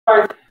All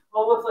right.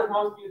 Well, it looks like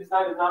most of you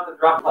decided not to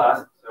drop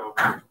class, so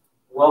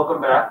welcome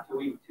back to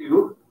week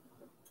 2.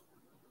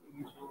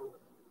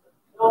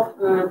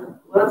 Adulthood.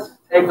 Let's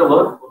take a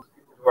look. Let's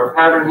get into our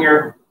pattern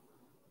here.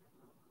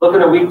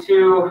 Looking at week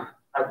 2.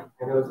 I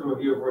know some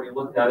of you have already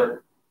looked at it.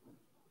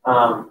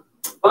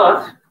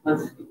 But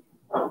let's see.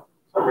 Oh,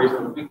 for some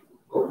reason, we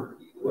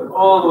went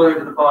all the way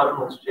to the bottom.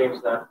 Let's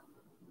change that.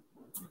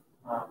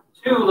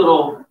 2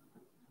 little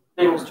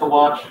things to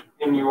watch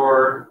in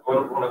your, I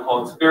don't want to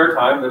call it spare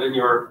time, but in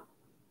your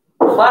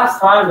class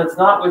time that's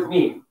not with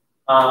me.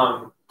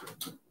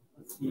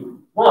 Let's see.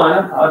 One,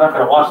 I'm not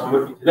going to watch them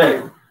with you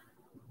today.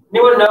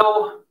 Anyone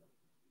know,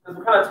 because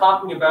we're kind of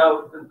talking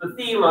about the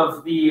theme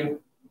of the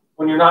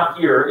when you're not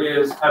here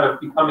is kind of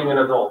becoming an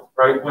adult,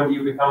 right? When do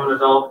you become an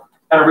adult?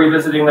 Kind of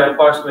revisiting that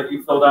question that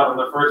you filled out on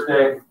the first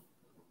day.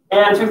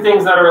 And 2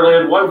 things that are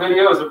related. One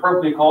video is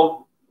appropriately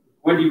called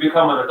When Do You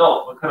Become an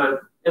Adult? We're kind of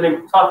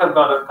talking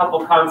about a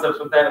couple concepts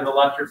with that in the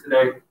lecture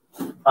today.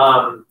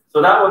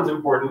 So that one's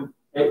important.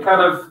 That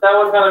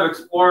one kind of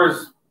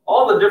explores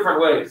all the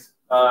different ways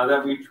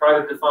that we try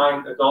to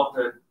define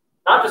adulthood,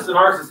 not just in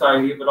our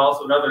society, but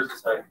also in other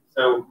societies.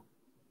 So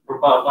from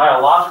a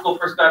biological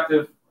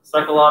perspective,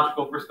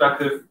 psychological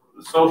perspective,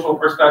 social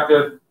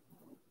perspective,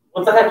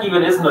 what the heck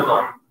even is an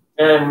adult?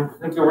 And I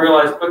think you'll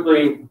realize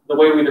quickly the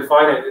way we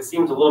define it, it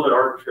seems a little bit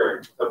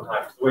arbitrary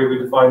sometimes, the way we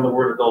define the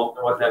word adult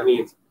and what that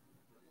means.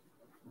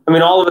 I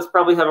mean, all of us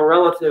probably have a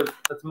relative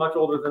that's much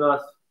older than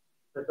us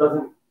that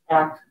doesn't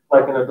act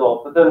like an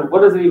adult. But then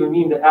what does it even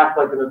mean to act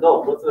like an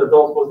adult? What's an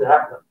adult supposed to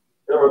act like?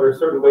 Are there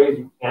certain ways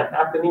you can't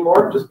act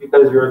anymore just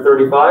because you're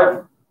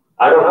 35?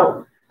 I don't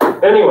know.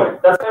 Anyway,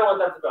 that's kind of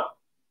what that's about.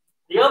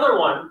 The other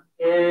one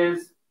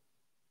is,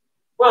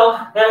 well,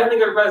 I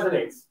think it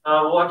resonates.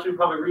 We'll actually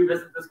probably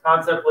revisit this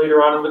concept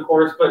later on in the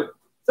course, but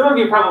some of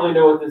you probably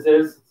know what this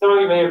is. Some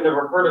of you may have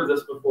never heard of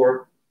this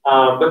before.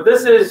 But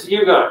this is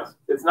you guys.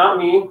 It's not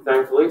me,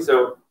 thankfully.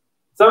 So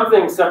some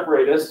things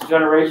separate us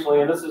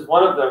generationally, and this is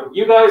one of them.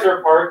 You guys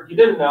are part, you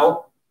didn't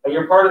know, that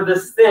you're part of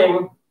this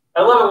thing.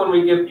 I love it when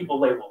we give people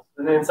labels.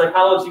 And in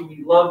psychology,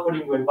 we love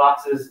putting you in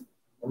boxes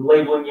and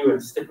labeling you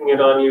and sticking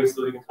it on you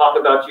so we can talk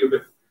about you.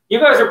 But you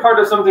guys are part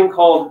of something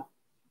called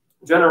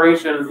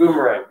Generation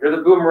Boomerang. You're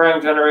the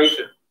Boomerang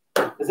generation.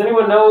 Does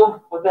anyone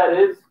know what that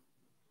is?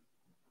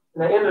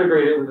 Can I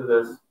integrate it into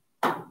this?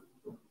 Do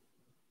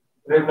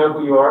you know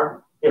who you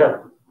are? Yeah.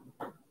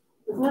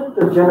 Isn't it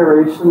the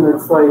generation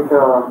that's like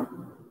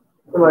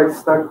they're like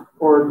stuck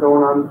or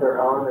going on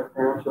their own? Their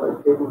parents are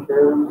like taking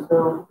care of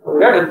themselves.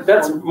 Yeah,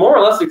 that's more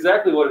or less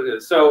exactly what it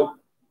is. So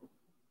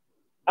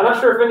I'm not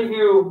sure if any of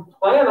you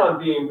plan on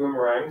being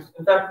boomerangs.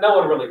 In fact, no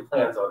one really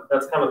plans on it.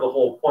 That's kind of the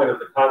whole point of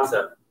the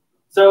concept.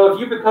 So if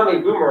you become a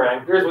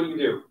boomerang, here's what you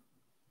do.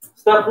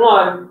 Step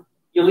 1,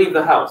 you leave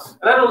the house.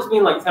 And I don't just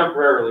mean like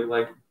temporarily,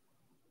 like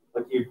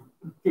you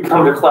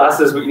come to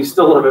classes, but you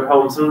still live at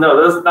home. So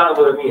no, that's not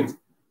what it means.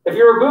 If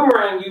you're a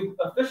boomerang, you've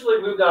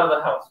officially moved out of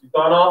the house. You've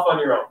gone off on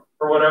your own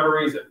for whatever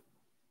reason.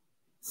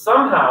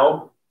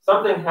 Somehow,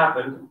 something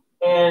happened,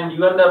 and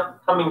you end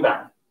up coming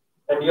back.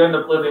 And you end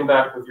up living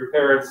back with your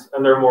parents,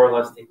 and they're more or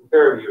less taking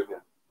care of you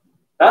again.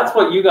 That's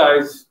what you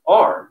guys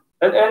are.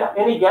 And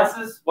any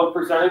guesses what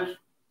percentage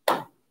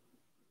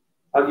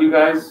of you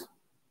guys?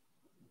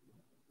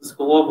 This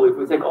globally, if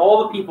we take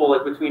all the people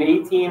like between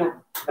 18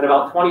 and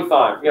about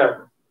 25, yeah.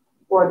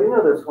 Well, I do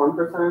know there's one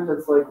percentage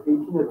that's like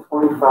 18 to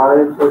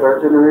 25. Like our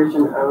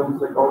generation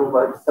owns like only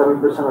like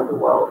 7% of the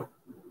wealth.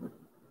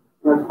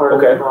 And that's part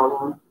of the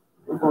problem.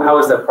 How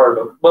is that part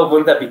of it? Well,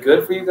 wouldn't that be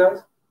good for you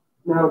guys?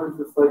 No, because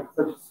it's like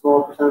such a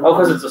small percentage. Oh,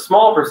 because it's a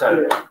small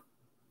percentage. Yeah.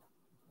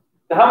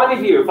 Now, how many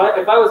of you, if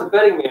I was a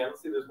betting man,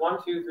 let's see, there's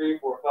 1, 2, 3,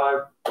 4,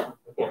 5, I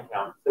can't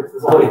count, 6,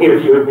 there's only 8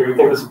 of you in here, you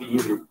think this would be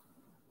easy.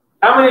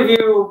 How many of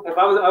you, if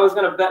I was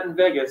going to bet in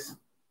Vegas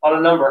on a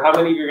number, how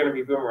many of you are going to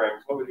be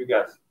boomerangs? What would you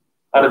guess?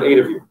 Out of 8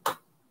 of you.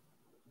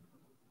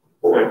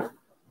 Boy.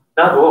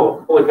 Not,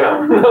 whoa, holy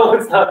cow. No,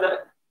 it's not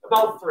that.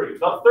 About 3.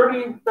 About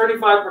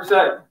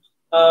 35%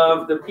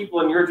 of the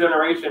people in your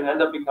generation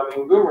end up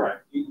becoming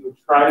boomerangs. You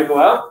try to go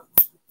out,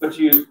 but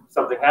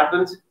something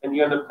happens, and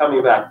you end up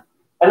coming back.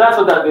 And that's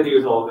what that video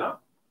is all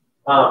about.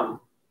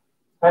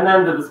 And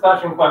then the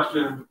discussion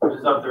question, which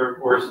is up there, of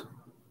course,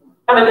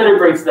 kind of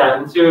integrates that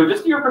into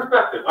just your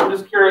perspective. I'm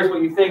just curious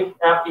what you think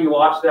after you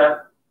watch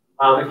that.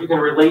 If you can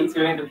relate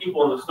to any of the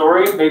people in the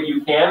story, maybe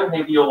you can.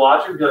 Maybe you'll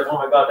watch it and be like, oh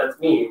my God, that's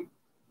me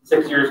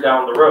 6 years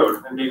down the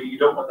road. And maybe you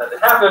don't want that to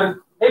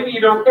happen. Maybe you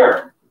don't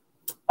care.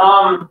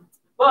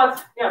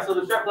 But yeah, so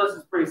the checklist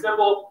is pretty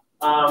simple.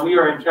 We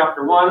are in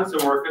chapter 1,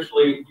 so we're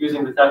officially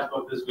using the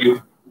textbook this week.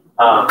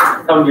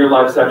 Come to your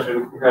live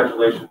section.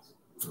 Congratulations.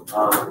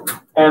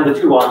 And the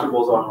 2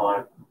 watchables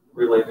online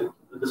related to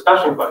the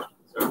discussion question.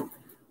 So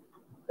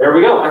there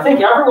we go. I think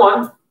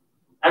everyone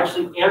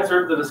actually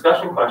answered the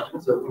discussion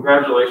question, so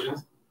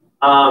congratulations.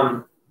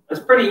 It's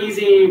pretty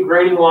easy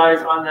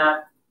grading-wise on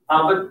that.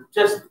 But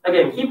just,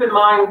 again, keep in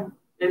mind,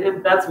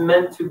 that's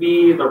meant to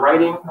be the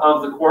writing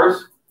of the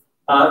course.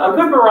 A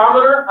good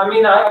barometer, I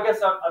mean, I guess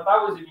if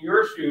I was in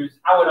your shoes,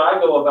 how would I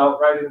go about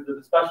writing the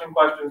discussion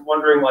questions,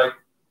 wondering like,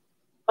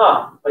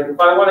 like if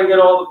I want to get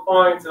all the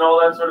points and all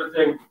that sort of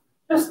thing,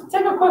 just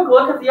take a quick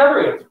look at the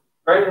other answer,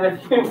 right? And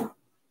if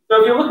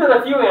you look at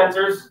a few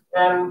answers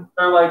and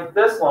they're like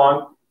this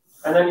long,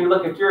 and then you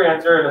look at your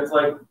answer and it's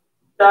like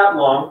that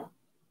long,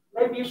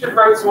 maybe you should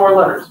write some more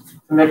letters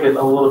to make it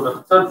a little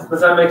bit. So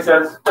does that make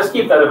sense? Just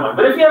keep that in mind.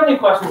 But if you have any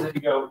questions as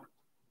you go,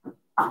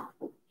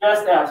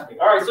 just ask me.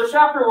 All right, so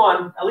chapter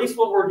 1, at least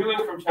what we're doing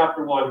from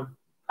chapter 1,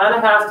 kind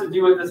of has to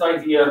do with this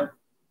idea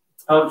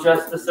of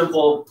just the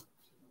simple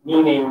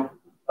meaning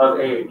of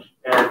age.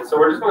 And so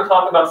we're just going to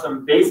talk about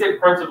some basic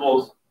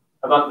principles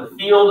about the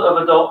field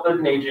of adulthood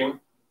and aging,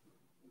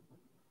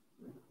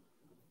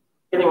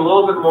 getting a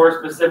little bit more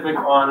specific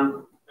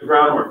on the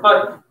groundwork.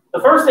 But the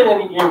first thing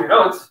in your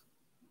notes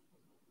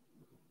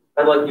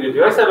I'd like you to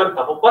do, I just have a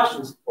couple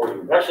questions for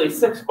you. Actually,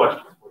 6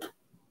 questions for you.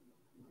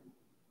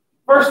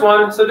 First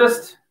one, so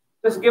just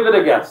give it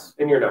a guess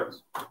in your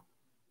notes.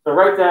 So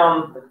write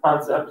down the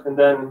concept and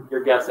then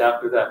your guess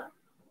after that.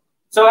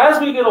 So as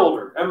we get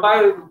older, and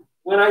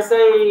when I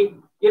say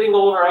getting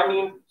older, I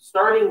mean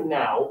starting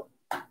now.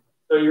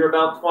 So you're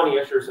about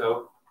 20-ish or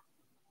so.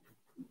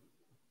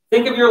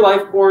 Think of your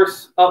life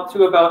course up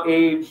to about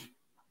age,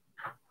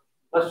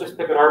 let's just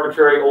pick an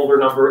arbitrary older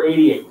number,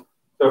 88.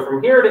 So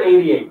from here to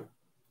 88,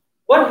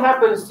 what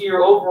happens to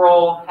your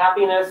overall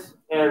happiness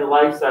and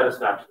life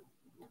satisfaction?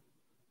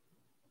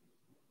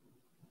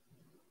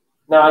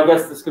 Now, I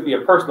guess this could be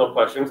a personal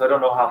question because I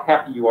don't know how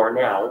happy you are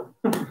now.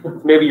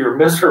 Maybe you're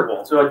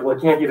miserable, so like, well,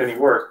 it can't get any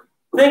worse.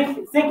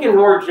 Think in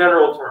more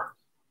general terms,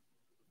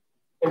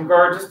 in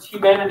regard just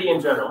humanity in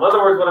general. In other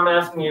words, what I'm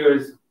asking you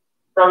is,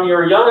 from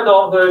your young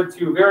adulthood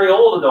to very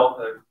old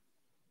adulthood,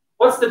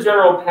 what's the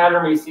general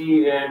pattern we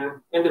see in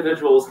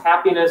individuals'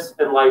 happiness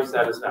and life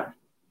satisfaction?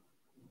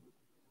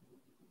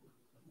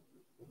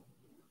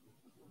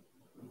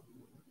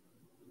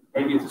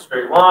 Maybe it's a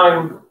straight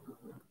line.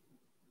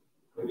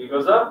 Maybe it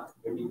goes up.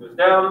 Maybe it goes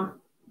down.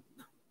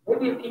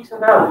 Maybe it peaks and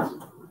valleys.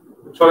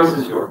 The choice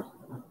is yours.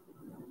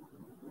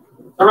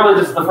 So really,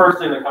 this is the first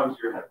thing that comes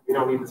to your head. You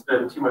don't need to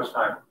spend too much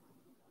time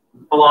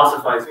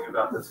philosophizing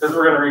about this because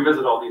we're going to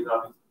revisit all these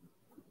obviously.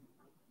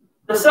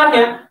 The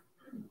second,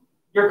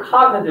 your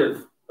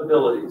cognitive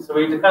abilities. So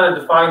we kind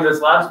of defined this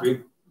last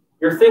week.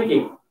 Your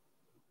thinking.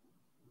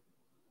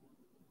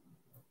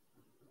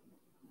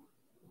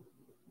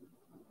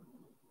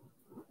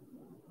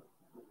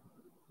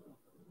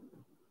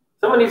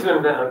 Someone needs to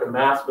invent like a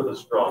mask with a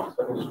straw,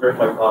 so I can just drink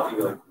my coffee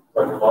like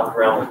so I can walk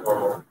around like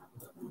normal.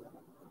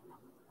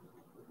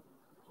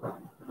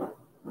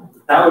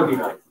 That would be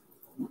nice.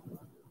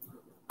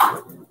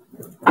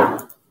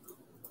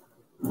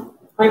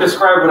 Let me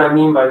describe what I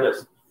mean by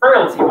this.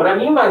 Frailty. What I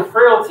mean by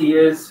frailty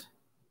is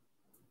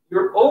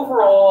your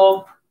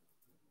overall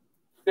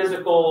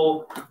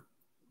physical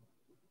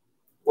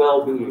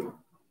well-being.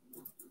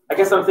 I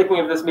guess I'm thinking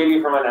of this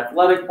maybe from an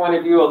athletic point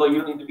of view, although you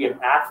don't need to be an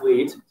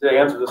athlete to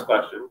answer this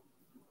question.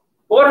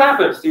 What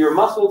happens to your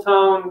muscle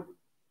tone,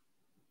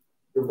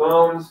 your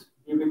bones?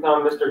 You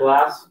become Mr.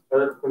 Glass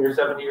when you're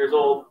 70 years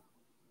old.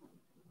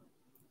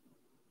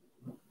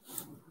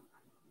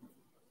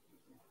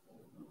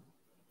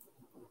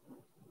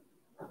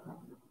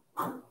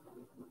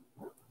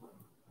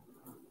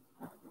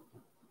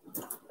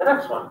 The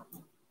next one.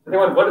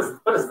 Anyone, what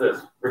does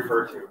this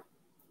refer to?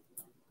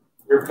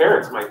 Your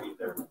parents might be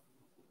there.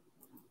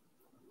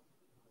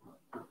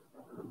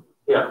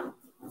 Yeah.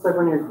 It's like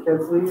when your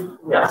kids leave.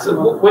 Yeah,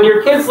 so when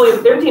your kids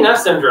leave, empty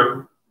nest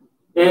syndrome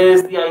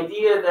is the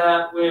idea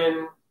that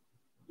when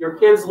your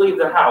kids leave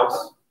the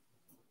house,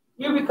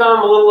 you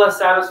become a little less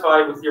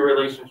satisfied with your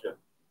relationship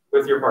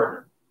with your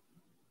partner.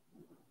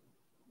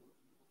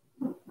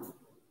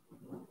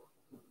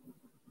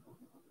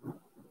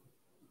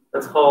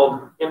 That's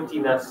called empty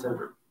nest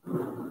syndrome.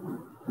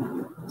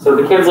 So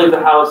the kids leave the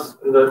house,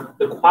 and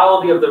the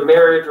quality of the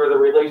marriage or the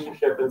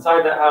relationship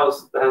inside that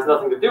house that has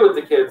nothing to do with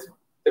the kids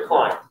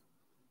declines.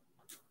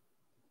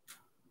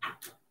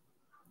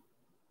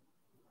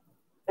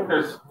 I think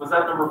was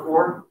that number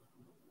 4?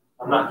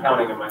 I'm not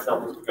counting it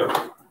myself as we go.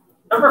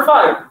 Number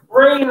 5,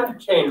 brain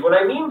change. What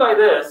I mean by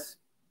this,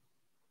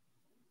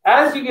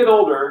 as you get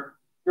older,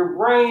 your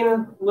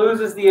brain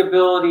loses the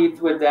ability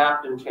to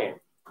adapt and change.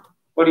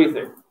 What do you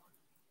think?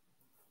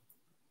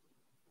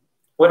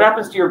 What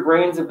happens to your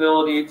brain's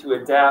ability to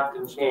adapt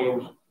and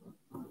change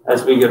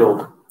as we get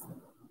older?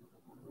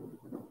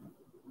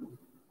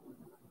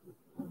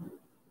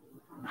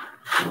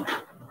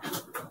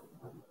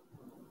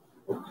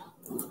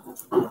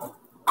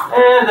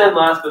 And then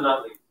last but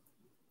not least,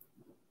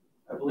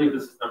 I believe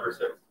this is number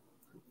 6.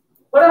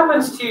 What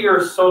happens to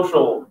your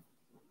social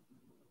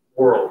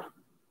world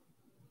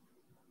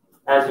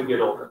as you get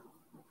older?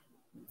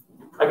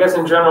 I guess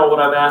in general, what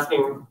I'm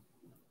asking,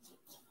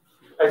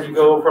 as you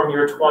go from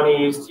your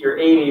 20s to your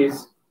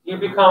 80s, you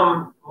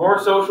become more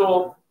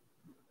social,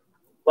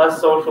 less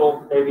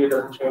social, maybe it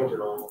doesn't change at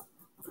all.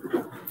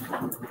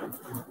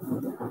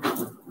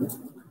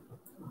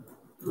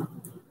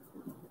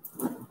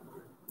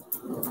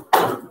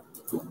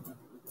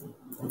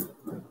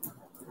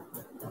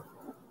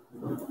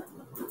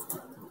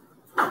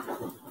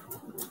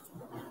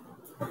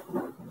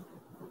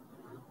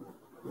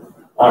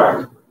 All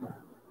right.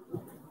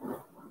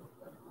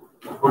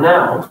 Well,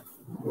 now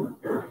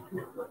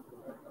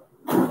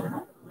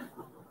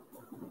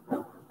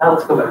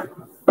let's go back.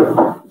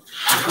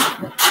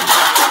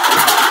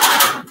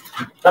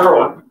 Number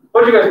one,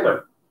 what did you guys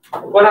put?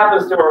 What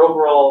happens to our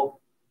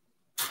overall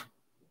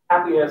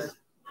happiness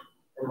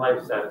and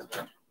life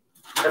satisfaction?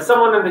 As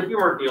someone in the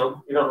humor field,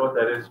 you don't know what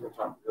that is, we'll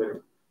talk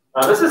later.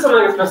 This is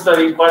something that's been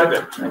studied quite a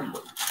bit, actually.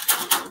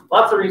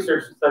 Lots of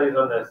research studies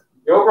on this.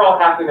 The overall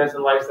happiness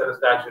and life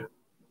satisfaction.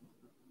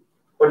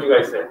 What do you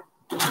guys say?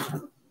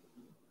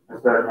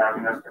 Instead of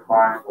happiness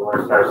declines, the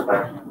life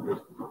satisfaction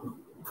increases.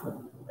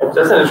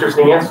 That's an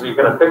interesting answer. You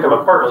kind of pick them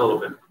apart a little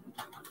bit.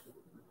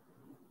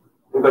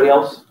 Anybody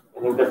else?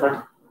 Anything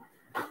different?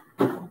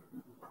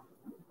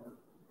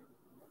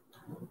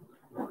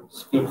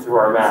 Speak through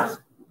our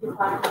mask.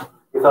 Decline.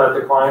 You thought it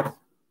declines?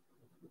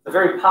 It's a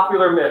very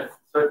popular myth,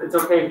 so it's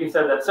okay if you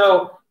said that.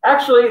 So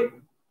actually,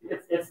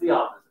 it's the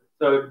opposite.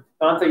 So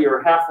Dante, you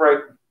were half right.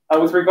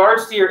 With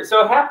regards to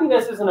so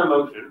happiness is an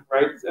emotion,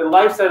 right? And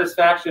life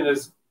satisfaction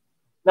is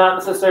not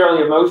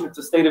necessarily emotion, it's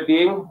a state of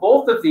being.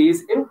 Both of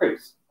these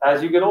increase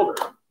as you get older.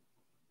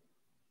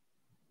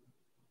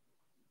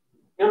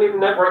 You don't even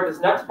write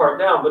this next part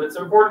down, but it's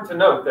important to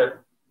note that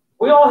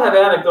we all have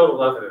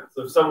anecdotal evidence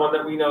of someone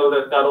that we know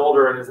that got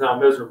older and is now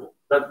miserable.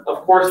 That,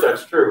 of course,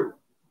 that's true.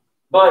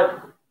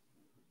 But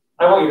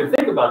I want you to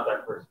think about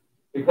that person,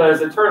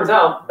 because it turns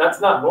out that's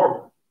not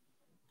normal.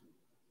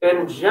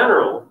 In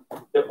general,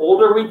 the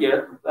older we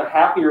get, the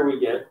happier we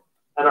get,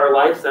 and our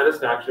life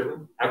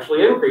satisfaction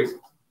actually increases.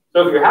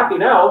 So if you're happy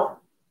now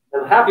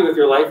and happy with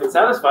your life and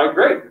satisfied,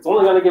 great. It's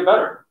only going to get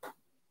better.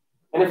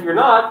 And if you're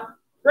not,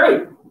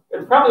 great.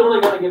 It's probably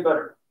only going to get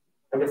better.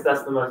 I guess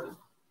that's the message.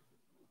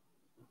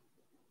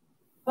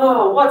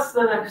 Oh, what's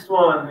the next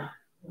one?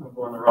 I'm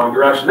going the wrong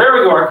direction. There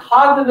we go. Our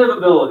cognitive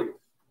abilities.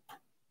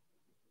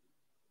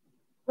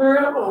 Where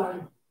am I?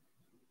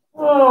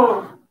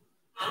 Oh,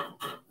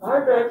 hi,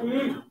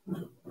 Becky.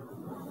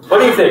 What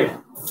do you think?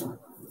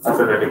 I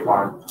said they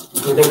decline.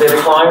 You think they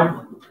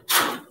decline?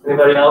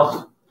 Anybody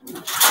else?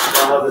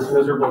 Have this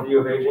miserable view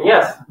of aging?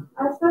 Yes.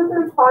 I said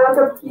there's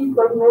probably like a peak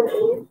like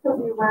mid-age because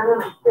you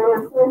learn and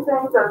experience new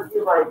things as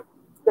you like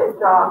get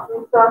jobs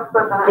and stuff,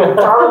 but then I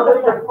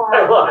probably decline.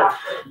 I love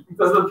it.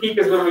 Because the peak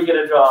is when we get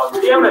a job.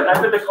 Damn it,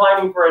 I've been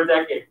declining for a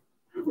decade.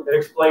 It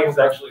explains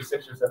actually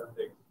 6 or 7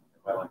 things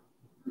in my life.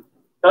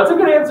 That's a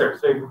good answer.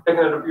 So you're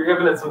picking it up, you're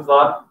giving it some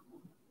thought.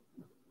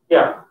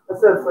 Yeah. I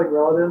said it's like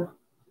relative.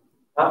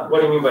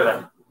 What do you mean by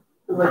that?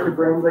 Like your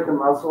brain's like a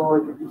muscle.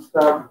 Like if you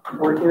stop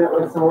working it,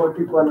 like some other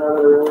people I know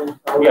that are really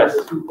intelligent, Yes.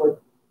 they keep like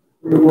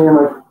reading and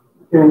like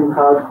doing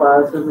college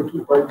classes, they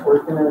keep like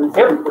working it, and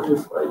some people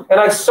just like. And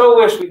I so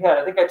wish we had.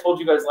 I think I told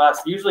you guys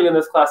last. Usually in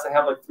this class, I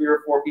have like 3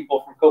 or 4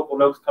 people from Copeland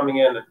Notes coming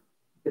in, and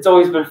it's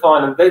always been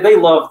fun. And they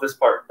love this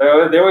part. They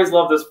always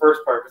love this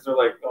first part because they're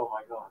like, oh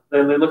my god.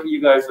 Then they look at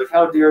you guys like,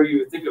 how dare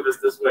you think of us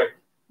this way?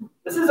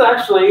 This is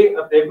actually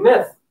a big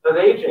myth of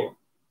aging.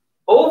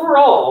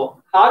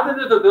 Overall,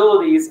 cognitive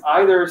abilities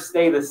either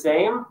stay the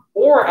same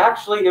or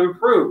actually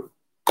improve.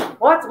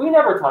 What? We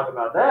never talk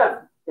about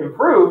that.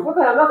 Improve? What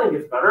the hell? Nothing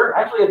gets better.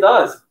 Actually, it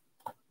does.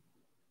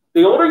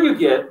 The older you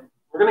get,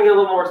 we're going to get a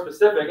little more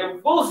specific,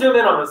 and we'll zoom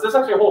in on this. There's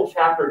actually a whole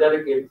chapter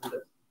dedicated to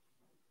this.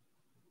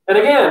 And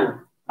again,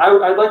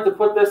 I'd like to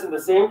put this in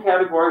the same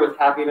category with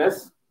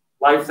happiness,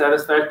 life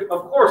satisfaction.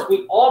 Of course,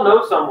 we all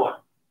know someone,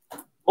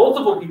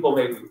 multiple people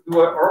maybe, who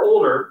are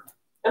older.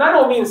 And I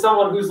don't mean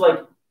someone who's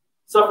like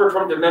suffered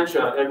from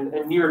dementia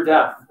and near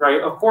death,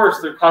 right? Of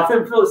course, their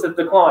cognitive abilities have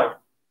declined.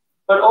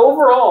 But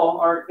overall,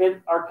 our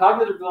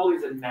cognitive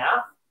abilities in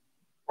math,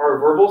 our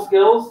verbal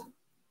skills,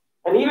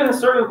 and even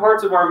certain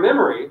parts of our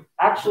memory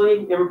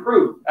actually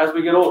improve as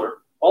we get older.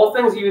 All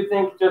things you would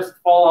think just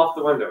fall off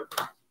the window.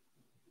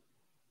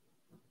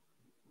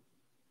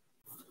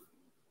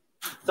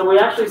 So we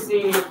actually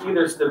see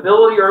either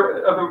stability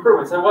or of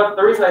improvements. And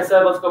the reason I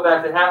said let's go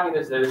back to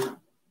happiness is,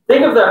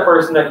 think of that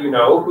person that you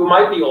know who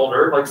might be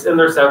older, like in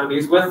their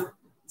 70s, with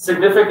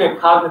significant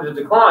cognitive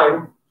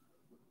decline.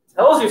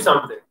 Tells you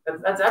something.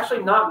 That's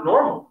actually not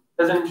normal.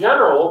 Because in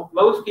general,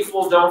 most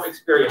people don't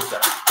experience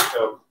that.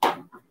 So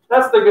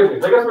that's the good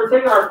news. I guess we're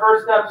taking our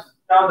first steps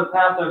down the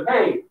path of,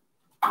 hey,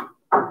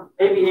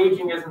 maybe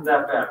aging isn't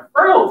that bad.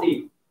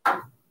 Frailty.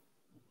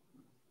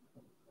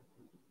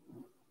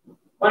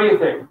 What do you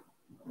think?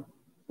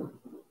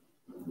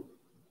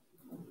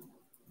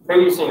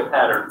 Maybe you're seeing a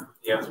pattern,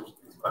 the answers to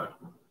these questions.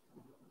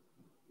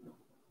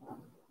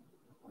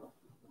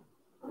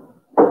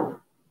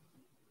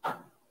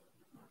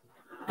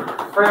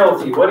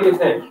 Frailty, what do you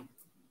think?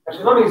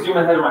 Actually, let me zoom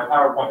ahead of my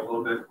PowerPoint a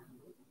little bit.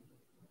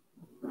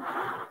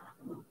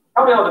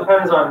 Probably all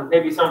depends on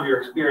maybe some of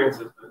your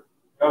experiences, but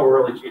no,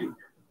 we're really cheating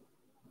here.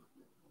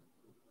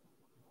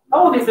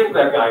 How old do you think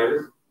that guy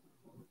is?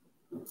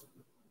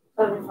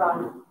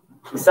 75.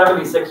 He's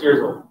 76 years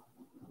old.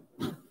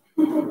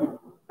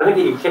 I think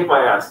he can kick my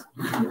ass.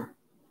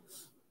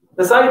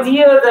 This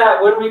idea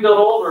that when we get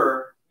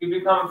older, we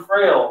become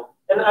frail.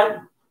 And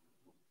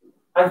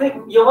I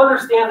think you'll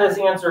understand this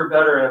answer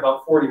better in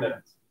about 40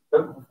 minutes.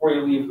 before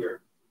you leave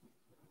here.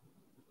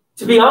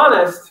 To be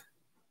honest,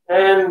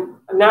 and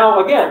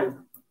now again,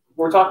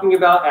 we're talking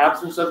about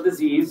absence of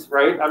disease,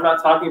 right? I'm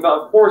not talking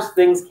about, of course,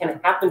 things can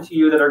happen to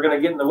you that are going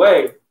to get in the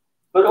way.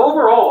 But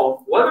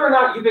overall, whether or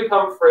not you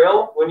become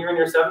frail when you're in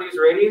your 70s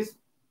or 80s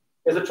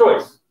is a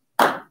choice.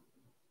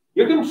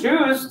 You can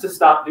choose to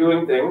stop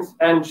doing things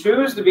and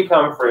choose to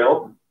become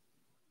frail,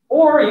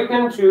 or you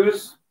can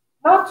choose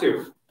not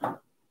to.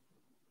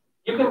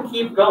 You can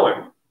keep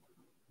going.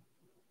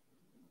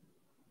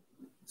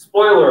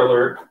 Spoiler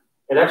alert,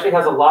 it actually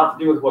has a lot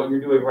to do with what you're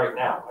doing right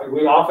now.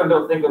 We often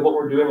don't think of what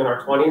we're doing in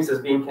our 20s as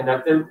being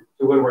connected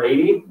to when we're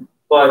 80,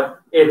 but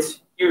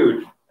it's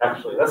huge,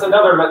 actually. That's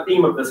another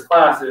theme of this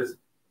class is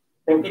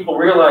I think people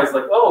realize,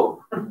 like,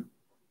 oh,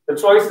 the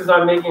choices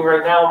I'm making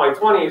right now in my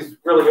 20s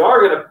really are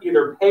going to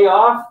either pay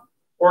off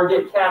or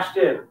get cashed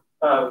in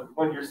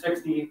when you're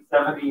 60,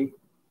 70,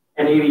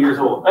 and 80 years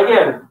old.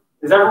 Again,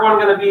 is everyone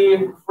going to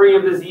be free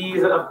of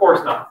disease? Of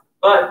course not.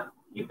 But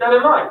keep that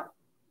in mind.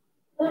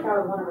 I feel like I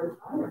would want to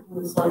retire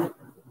from this life.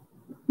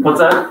 What's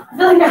that? I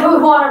feel like I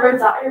would want to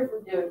retire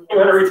from doing this. You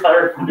want to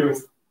retire from doing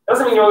this.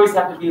 Doesn't mean you always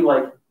have to be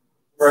like,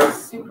 right?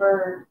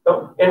 Super.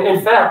 Oh, and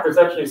in fact, there's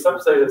actually some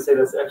studies that say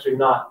that's actually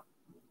not.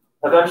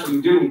 Eventually,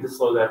 you do need to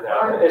slow that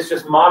down. It's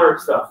just moderate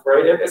stuff,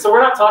 right? And so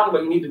we're not talking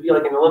about you need to be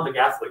like an Olympic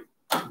athlete,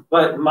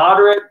 but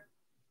moderate,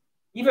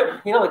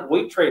 even, like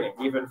weight training,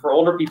 even for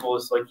older people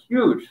is like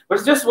huge.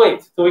 But just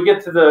wait till we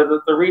get to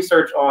the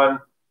research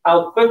on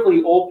how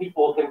quickly old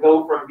people can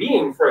go from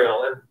being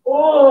frail and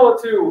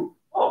to,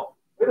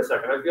 wait a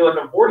second, I feel like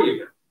I'm 40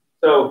 again.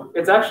 So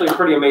it's actually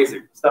pretty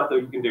amazing stuff that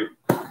you can do.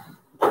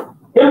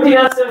 Empty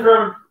nest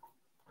syndrome.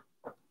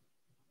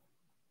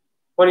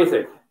 What do you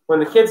think? When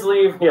the kids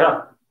leave,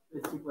 yeah. They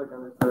seek like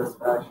a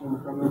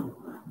satisfaction from it.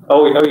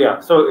 Oh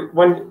yeah. So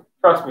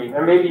trust me,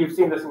 and maybe you've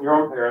seen this in your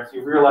own parents,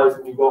 you realize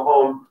when you go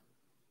home,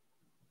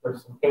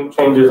 there's some paint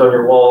changes on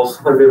your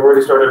walls, like they've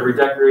already started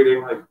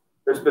redecorating, like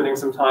they're spending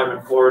some time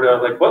in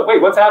Florida, like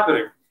what's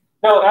happening?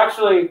 No,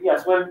 actually,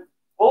 yes, when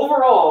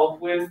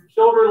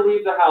children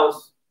leave the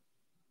house,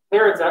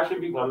 parents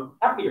actually become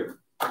happier.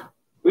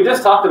 We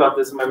just talked about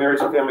this in my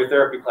marriage and family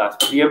therapy class,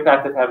 the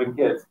impact of having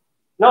kids.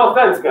 No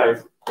offense,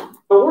 guys,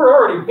 but we're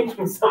already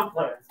making some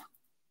plans.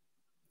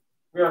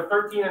 We have a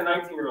 13 and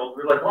 19-year-old.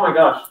 We're like, oh my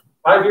gosh,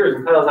 5 years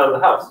and Kyle's out of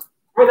the house.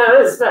 I mean,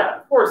 that is sad.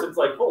 Of course, it's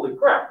like, holy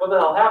crap, what the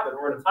hell happened?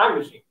 We're in a time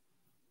machine.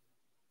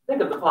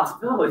 Think of the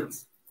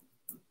possibilities.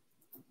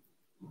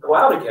 Go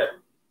out again.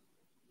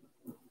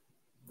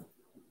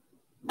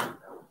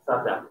 It's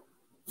not that.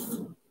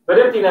 But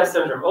empty nest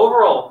syndrome,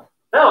 overall.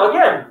 Now,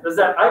 again,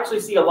 I actually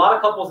see a lot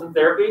of couples in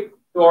therapy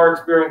who are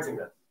experiencing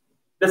this.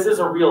 This is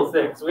a real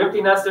thing. So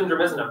empty nest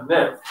syndrome isn't a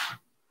myth.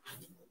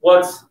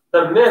 What's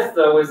the myth,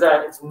 though, is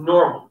that it's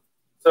normal.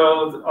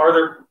 So are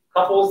there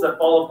couples that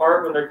fall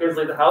apart when their kids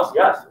leave the house?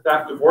 Yes. In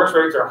fact, divorce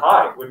rates are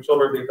high when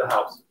children leave the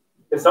house.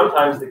 And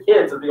sometimes the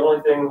kids are the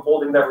only thing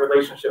holding that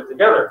relationship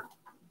together.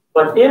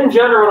 But in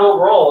general and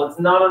overall, it's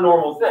not a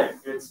normal thing.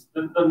 It's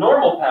the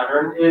normal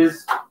pattern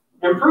is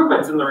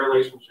improvements in the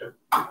relationship.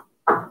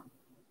 And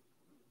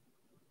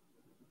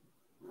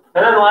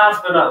then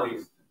last but not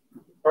least,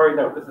 or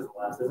no, this isn't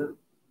last, is it?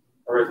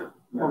 Or is it?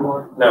 No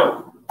more.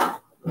 No.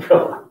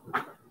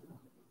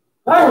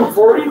 I'm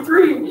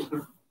 43.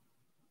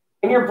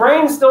 Can your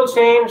brain still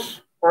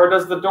change, or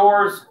does the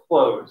doors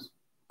close?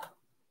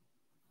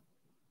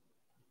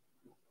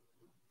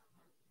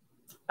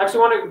 Actually,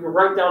 I want to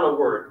write down a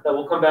word that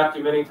will come back to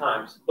you many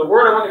times. The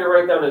word I want you to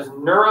write down is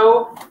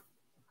neuro,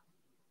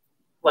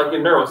 like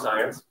in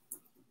neuroscience,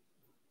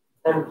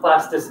 and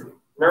plasticity.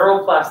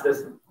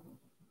 Neuroplasticity.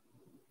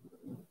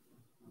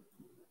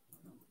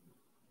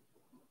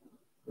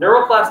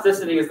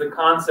 Neuroplasticity is the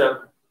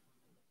concept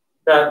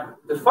that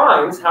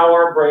defines how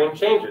our brain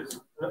changes.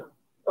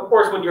 Of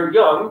course, when you're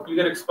young, you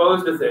get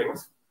exposed to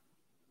things.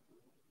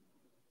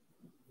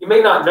 You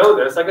may not know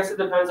this. I guess it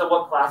depends on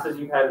what classes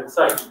you've had in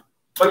psych.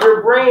 But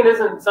your brain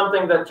isn't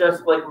something that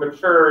just like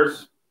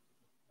matures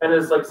and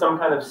is like some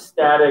kind of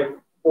static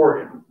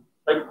organ.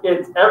 Like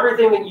it's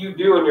everything that you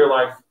do in your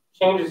life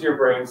changes your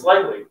brain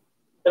slightly.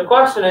 The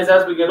question is,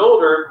 as we get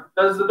older,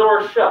 does the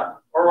door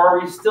shut? Or are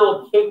we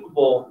still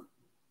capable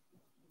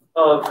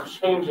of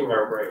changing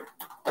our brain?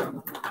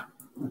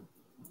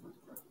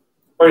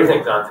 What do you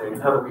think, Dante?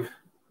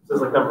 This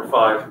is like number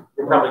 5. You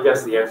can probably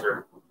guess the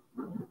answer.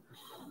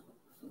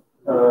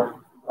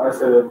 I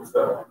said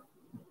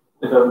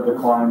it doesn't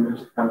decline, it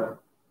just kind of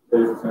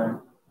stays the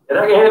same. And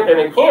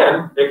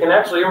it can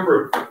actually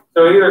improve.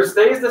 So it either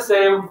stays the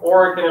same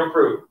or it can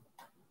improve.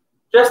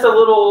 Just a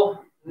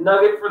little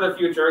nugget for the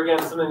future. Again,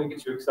 something to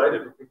get you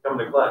excited if you come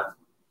to class.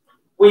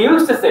 We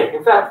used to think,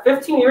 in fact,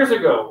 15 years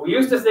ago, we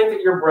used to think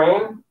that your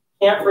brain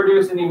can't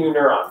produce any new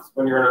neurons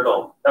when you're an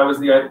adult. That was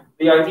the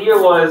idea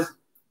was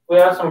we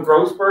have some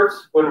growth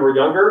spurts when we're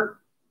younger.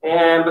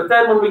 But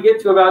then when we get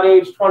to about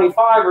age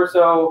 25 or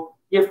so,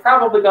 you've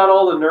probably got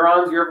all the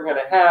neurons you're ever going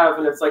to have,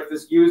 and it's like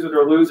this use it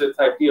or lose it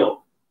type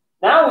deal.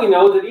 Now we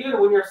know that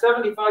even when you're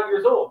 75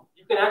 years old,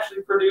 you can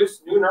actually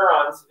produce new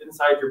neurons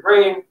inside your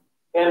brain.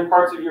 and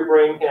parts of your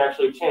brain can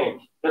actually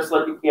change, just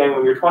like you can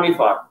when you're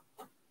 25.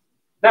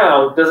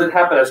 Now, does it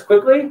happen as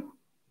quickly?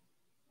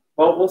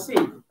 Well, we'll see.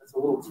 That's a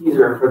little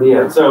teaser for the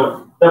end.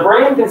 So the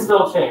brain can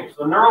still change.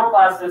 So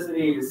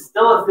neuroplasticity is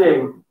still a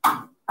thing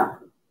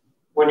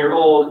when you're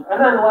old. And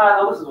then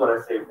this is what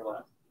I say for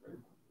last.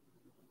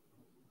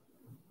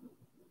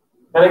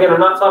 And again, I'm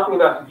not talking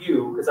about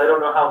you because I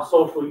don't know how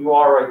social you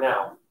are right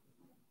now.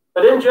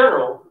 But in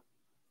general,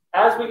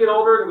 as we get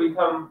older, do we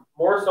become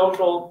more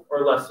social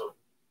or less social?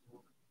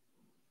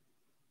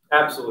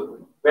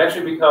 Absolutely. We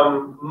actually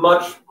become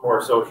much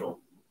more social.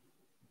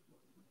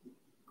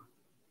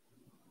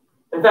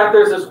 In fact,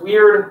 there's this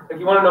weird, if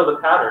you want to know the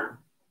pattern,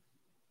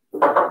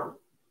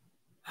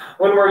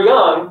 when we're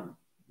young,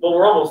 well,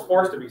 we're almost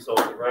forced to be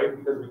social, right?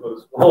 Because we go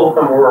to school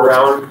and we're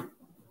around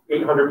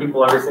 800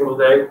 people every single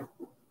day.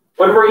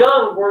 When we're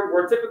young,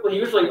 we're typically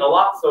usually a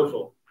lot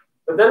social.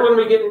 But then when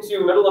we get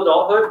into middle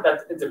adulthood,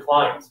 it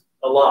declines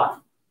a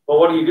lot. Well,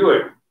 what are you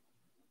doing?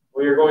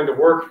 Well, you're going to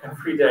work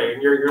every day,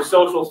 and your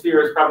social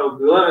sphere is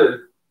probably limited.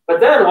 But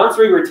then once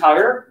we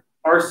retire,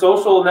 our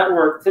social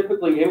network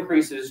typically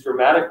increases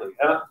dramatically.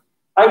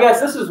 I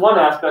guess this is one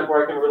aspect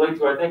where I can relate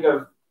to. I think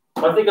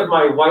of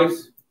my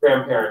wife's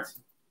grandparents.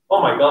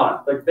 Oh my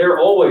God, like they're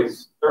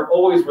always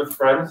with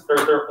friends.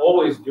 They're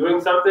always doing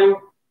something.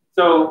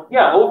 So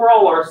yeah,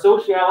 overall our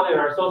sociality and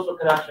our social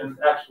connections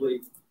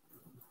actually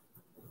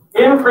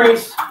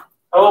increase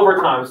over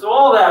time. So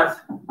all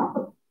that,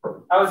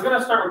 I was going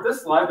to start with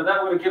this slide, but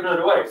that would have given it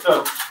away.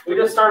 So we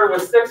just started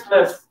with 6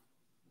 myths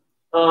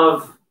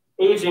of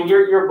aging.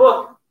 Your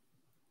book,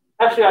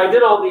 actually I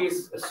did all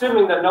these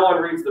assuming that no one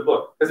reads the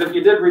book. Because if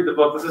you did read the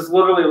book, this is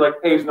literally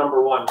like page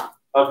number 1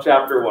 of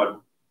chapter 1.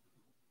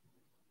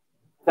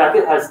 In fact,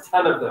 it has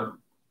 10 of them.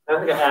 I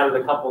think I added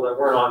a couple that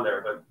weren't on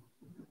there, but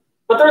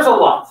there's a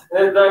lot.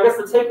 And I guess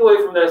the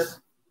takeaway from this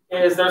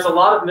is there's a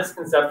lot of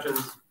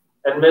misconceptions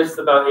and myths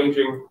about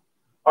aging.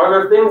 Are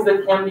there things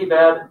that can be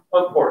bad?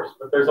 Of course,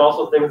 but there's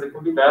also things that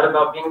can be bad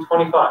about being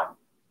 25.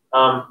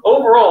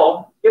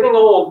 Overall, getting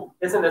old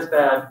isn't as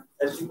bad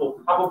as people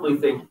probably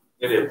think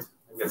it is.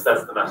 I guess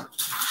that's the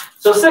message.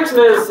 So 6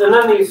 myths, and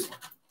then these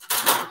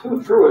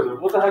 2 truisms.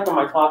 What the heck am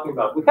I talking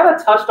about? We kind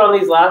of touched on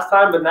these last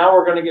time, but now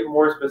we're going to get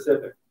more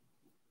specific.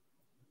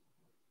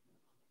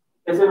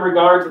 It's in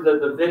regard to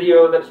the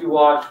video that you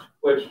watched,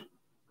 which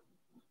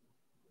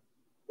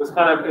was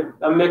kind of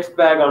a mixed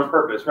bag on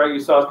purpose, right? You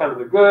saw kind of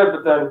the good,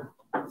 but then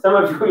some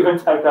of you even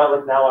typed out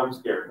like, now I'm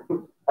scared.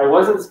 I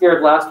wasn't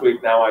scared last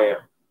week, now I am.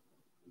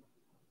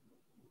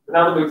 But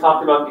now that we've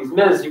talked about these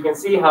myths, you can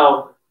see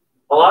how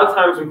a lot of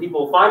times when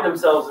people find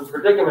themselves in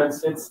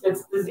predicaments, it's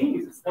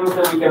disease. It's things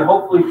that we can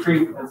hopefully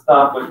treat and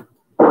stop with.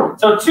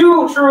 So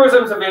 2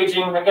 truisms of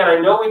aging. Again, I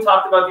know we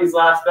talked about these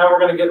last, now we're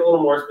going to get a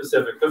little more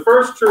specific. The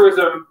first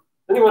truism,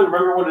 anyone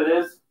remember what it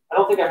is? I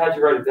don't think I had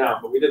you write it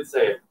down, but we did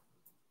say it.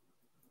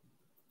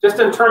 Just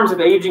in terms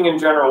of aging in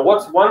general,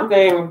 what's one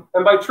thing,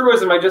 and by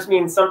truism, I just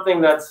mean something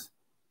that's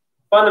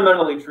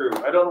fundamentally true.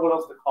 I don't know what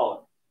else to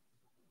call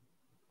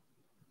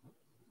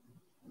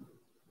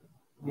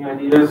it. Any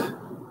ideas?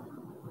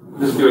 I'm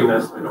just doing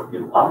this so I don't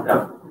get locked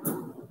out.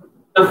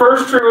 The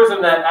first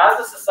truism that as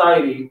a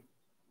society,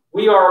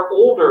 we are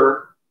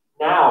older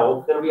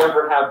now than we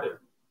ever have been.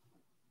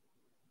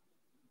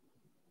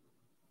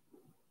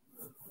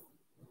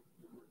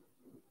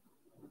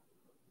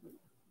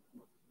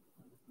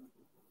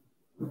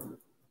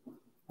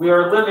 We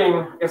are living,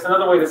 I guess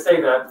another way to say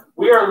that,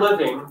 we are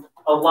living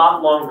a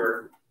lot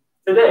longer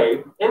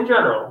today, in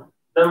general,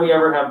 than we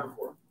ever have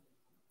before.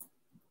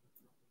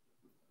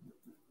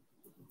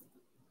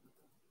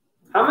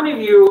 How many of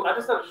you, I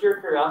just have sheer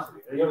curiosity,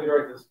 I don't need to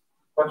write this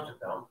question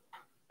down.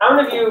 How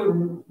many of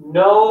you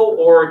know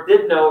or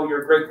did know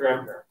your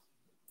great-grandparents?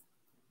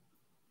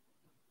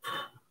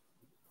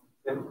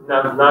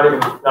 Not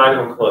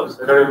even close.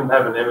 They don't even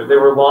have an image. They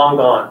were long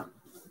gone.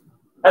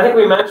 I think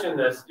we mentioned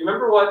this. Do you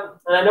remember what,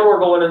 and I know we're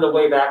going in the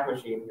way back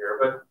machine here,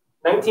 but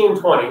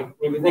 1920,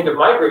 if you think of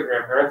my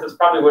great-grandparents, it's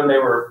probably when they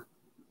were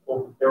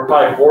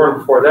probably born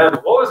before them.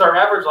 What was our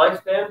average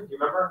lifespan? Do you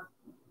remember?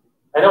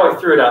 I know I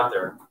threw it out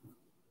there.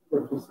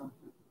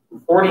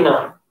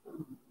 49.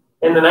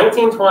 In the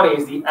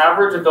 1920s, the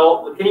average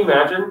adult, can you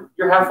imagine?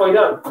 You're halfway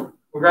done.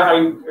 Are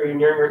you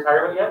nearing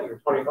retirement yet? You're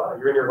 25.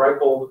 You're in your ripe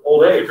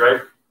old age,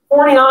 right?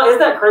 49, isn't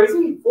that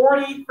crazy?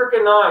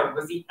 40-9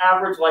 was the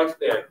average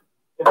lifespan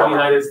in the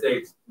United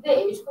States. The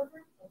age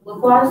quicker?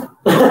 Look-wise?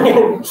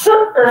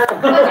 Sure.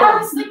 Like, I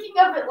was thinking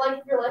of it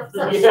like your life is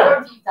like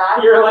so deep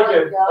dive. You're like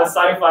a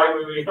sci-fi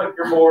movie. Like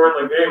you're born,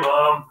 like, hey,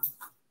 Mom,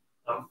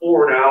 I'm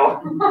 4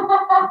 now.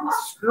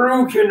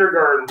 Screw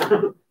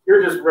kindergarten.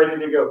 You're just ready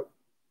to go.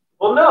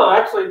 Well, no,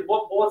 actually,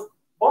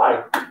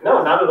 why?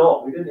 No, not at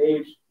all. We didn't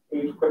age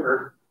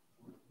quicker.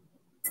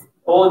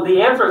 Well,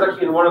 the answer is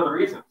actually in one of the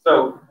reasons.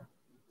 So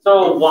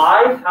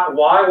why?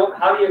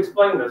 How do you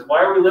explain this?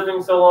 Why are we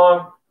living so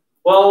long?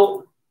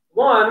 Well,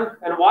 one,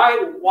 and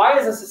why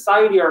as a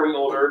society are we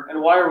older,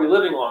 and why are we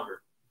living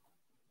longer?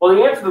 Well,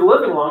 the answer to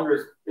living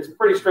longer is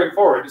pretty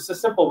straightforward. It's a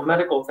simple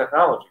medical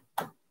technology.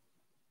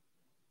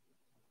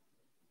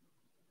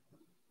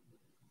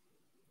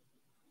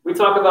 we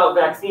talk about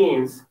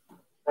vaccines.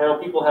 I know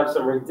people have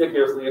some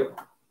ridiculously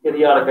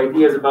idiotic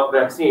ideas about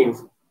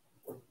vaccines.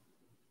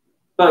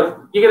 But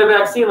you get a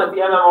vaccine like the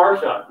MMR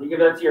shot. You give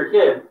that to your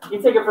kid.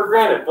 You take it for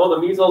granted. Well, the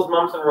measles,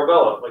 mumps, and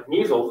rubella. Like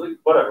measles,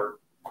 whatever.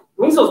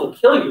 Measles will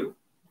kill you.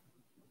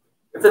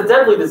 It's a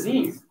deadly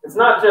disease. It's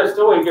not just,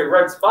 oh, you get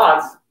red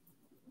spots.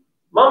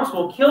 Mumps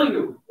will kill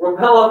you.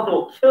 Rubella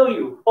will kill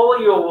you.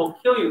 Polio will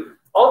kill you.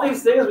 All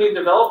these things we've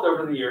developed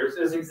over the years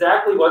is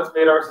exactly what's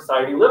made our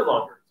society live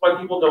longer. That's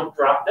why people don't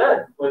drop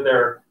dead when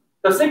they're...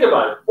 Because think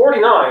about it.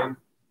 49,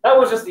 that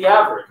was just the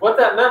average. What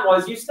that meant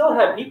was you still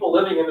had people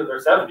living into their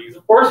 70s.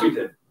 Of course you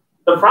did.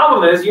 The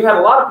problem is you had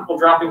a lot of people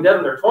dropping dead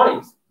in their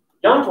 20s.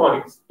 Young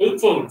 20s.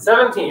 18,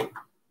 17.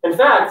 In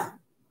fact,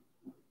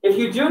 if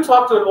you do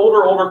talk to an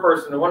older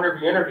person in one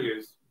of your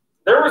interviews,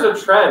 there was a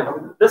trend.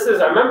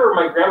 I remember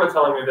my grandma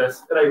telling me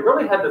this, that I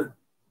really had to,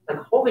 like,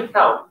 holy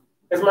cow.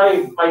 Because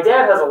my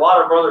dad has a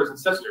lot of brothers and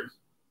sisters.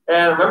 And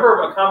I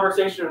remember a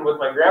conversation with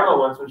my grandma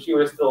once when she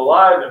was still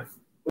alive, and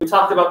we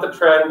talked about the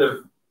trend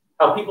of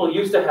how people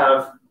used to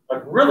have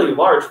like really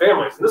large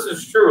families. And this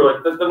is true.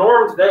 Like the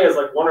norm today is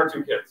like 1 or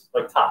 2 kids,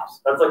 like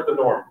tops. That's like the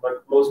norm, like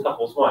most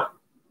couples want.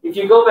 If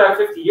you go back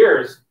 50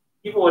 years,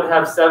 people would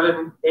have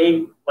 7,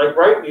 8, like,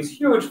 right, these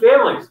huge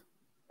families.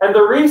 And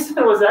the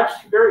reason was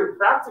actually very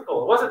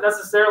practical. It wasn't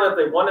necessarily that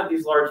they wanted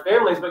these large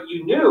families, but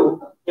you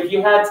knew if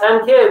you had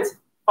 10 kids,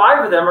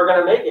 5 of them are going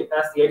to make it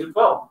past the age of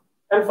 12,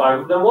 and 5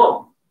 of them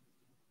won't.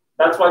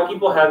 That's why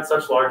people had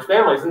such large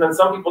families. And then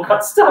some people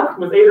got stuck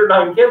with 8 or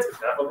 9 kids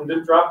because half of them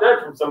didn't drop dead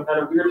from some kind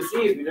of weird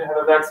disease we didn't have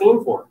a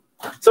vaccine for.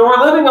 So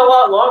we're living a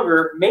lot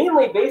longer,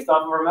 mainly based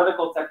off of our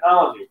medical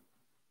technology.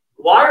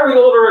 Why are we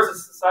older as a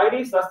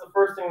society? So that's the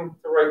first thing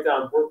to write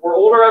down. We're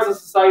older as a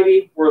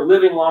society. We're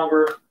living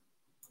longer.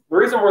 The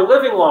reason we're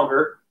living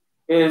longer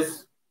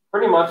is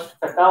pretty much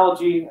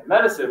technology and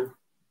medicine.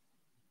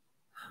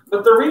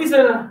 But the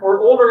reason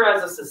we're older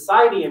as a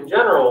society in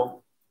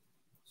general,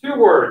 2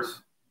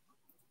 words.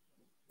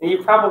 And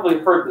you've probably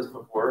heard this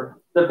before,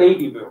 the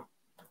baby boom.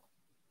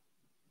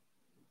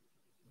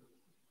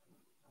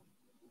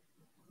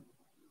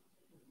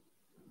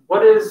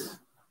 What is,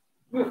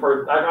 you've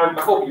heard, I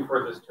hope you've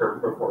heard this term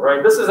before,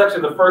 right? This is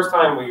actually the first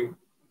time we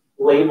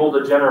labeled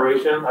a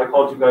generation. I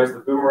called you guys the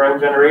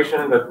boomerang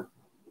generation.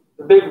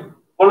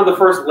 One of the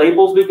first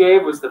labels we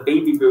gave was the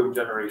baby boom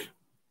generation.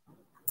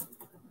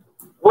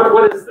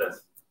 What is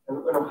this?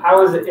 And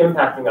how is it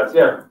impacting us?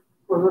 Yeah.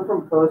 Was it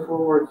from post-World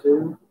War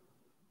II?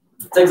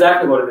 That's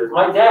exactly what it is.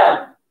 My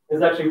dad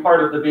is actually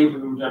part of the baby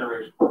boom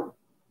generation.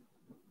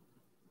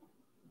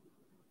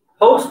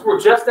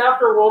 Just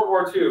after World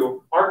War II,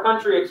 our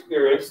country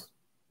experienced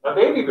a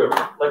baby boom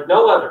like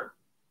no other.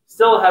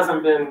 Still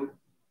hasn't been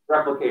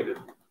replicated.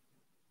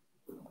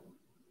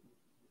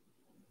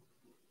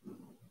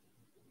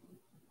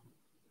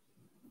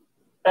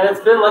 And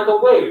it's been like a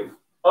wave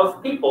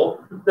of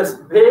people, this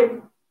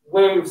big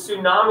wave,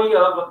 tsunami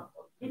of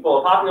people,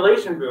 a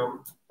population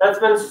boom, that's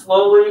been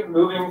slowly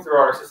moving through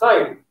our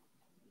society.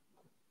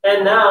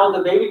 And now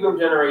the baby boom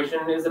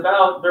generation is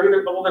about,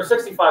 they're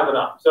 65 and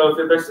up. So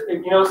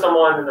if you know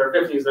someone in their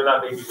 50s, they're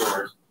not baby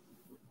boomers.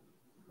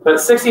 But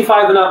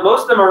 65 and up,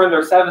 most of them are in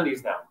their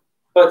 70s now.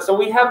 But so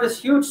we have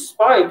this huge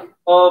spike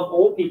of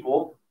old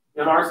people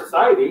in our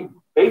society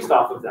based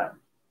off of that.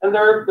 And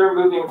they're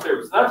moving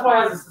through. So that's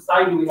why as a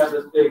society we have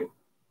this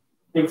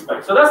big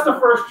spike. So that's the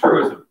first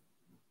truism.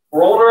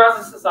 We're older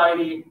as a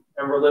society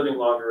and we're living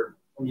longer,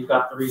 and you've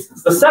got the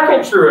reasons. The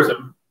second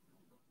truism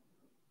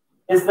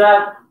is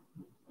that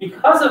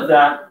because of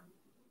that,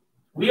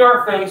 we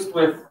are faced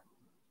with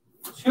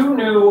 2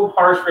 new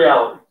harsh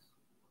realities.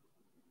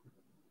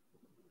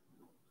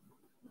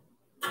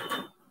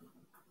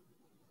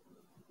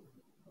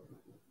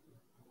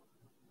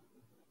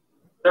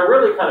 They're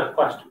really kind of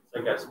questions,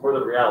 I guess, more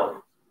than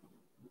realities.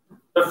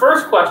 The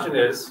first question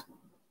is,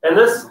 and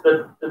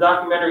the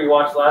documentary you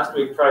watched last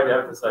week tried to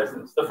emphasize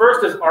this. The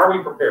first is, are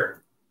we prepared?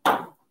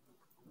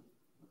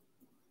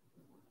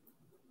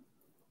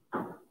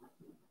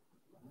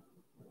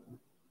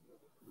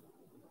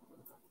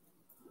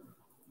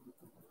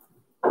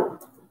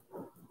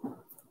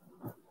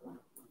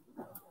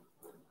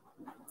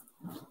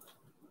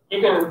 You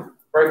can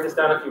write this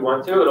down if you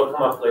want to. It'll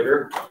come up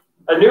later.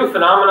 A new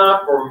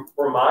phenomenon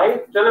for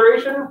my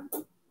generation.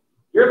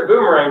 You're the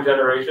boomerang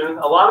generation.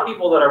 A lot of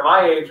people that are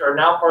my age are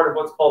now part of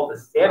what's called the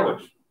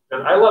sandwich.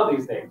 And I love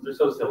these names. They're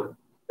so silly.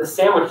 The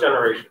sandwich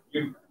generation.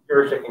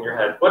 You're shaking your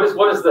head. What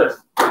is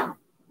this?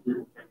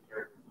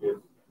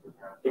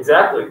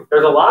 Exactly.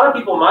 There's a lot of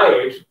people my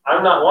age.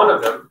 I'm not one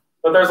of them.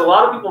 But there's a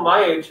lot of people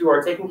my age who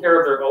are taking care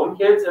of their own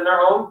kids in their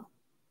home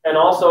and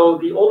also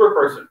the older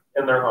person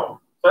in their home.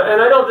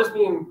 And I don't just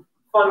mean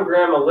fun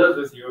grandma lives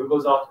with you and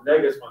goes off to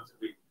Vegas once a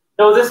week.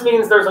 No, this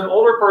means there's an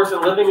older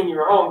person living in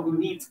your home who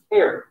needs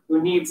care,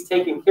 who needs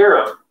taken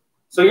care of.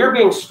 So you're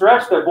being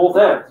stretched at both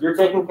ends. You're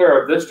taking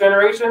care of this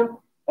generation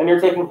and you're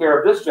taking care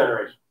of this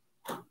generation.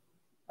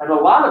 And a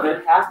lot of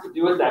it has to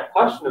do with that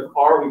question of,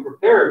 are we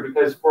prepared?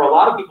 Because for a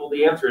lot of people,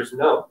 the answer is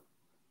no.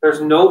 There's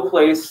no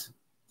place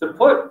to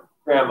put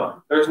grandma.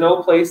 There's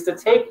no place to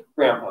take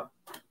grandpa.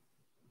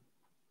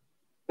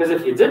 Because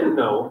if you didn't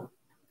know,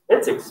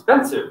 it's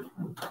expensive.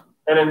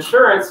 And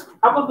insurance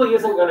probably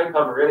isn't going to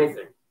cover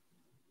anything.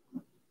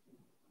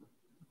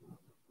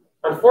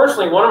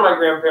 Unfortunately, one of my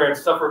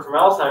grandparents suffered from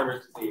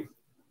Alzheimer's disease.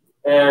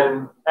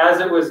 And as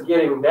it was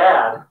getting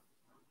bad,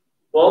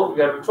 well,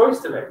 you have a choice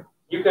to make.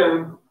 You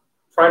can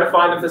try to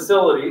find a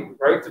facility,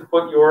 right, to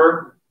put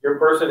your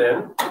person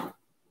in.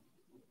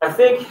 I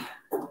think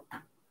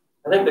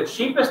the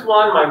cheapest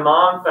one my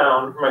mom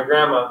found for my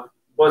grandma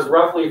was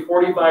roughly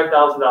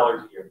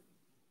 $45,000 a year.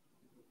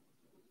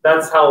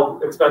 That's how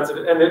expensive,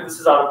 and this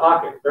is out of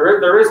pocket.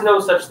 There is no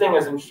such thing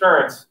as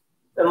insurance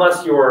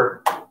unless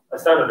you're a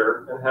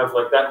senator and have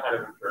like that kind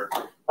of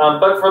insurance.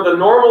 But for the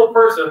normal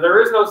person, there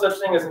is no such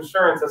thing as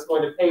insurance that's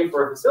going to pay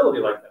for a facility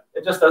like that.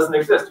 It just doesn't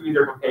exist. You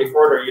either can pay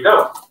for it or you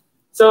don't.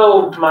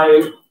 So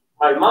my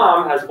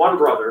mom has one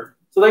brother,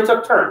 so they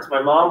took turns.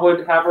 My mom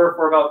would have her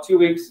for about 2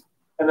 weeks,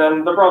 and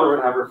then the brother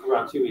would have her for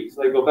about 2 weeks.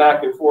 So they go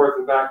back and forth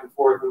and back and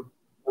forth. And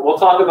we'll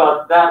talk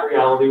about that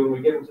reality when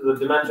we get into the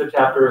dementia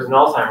chapters and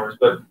Alzheimer's.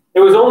 But it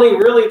was only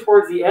really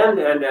towards the end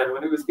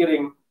when it was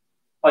getting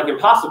like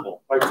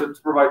impossible, like to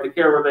provide the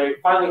care where they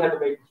finally had to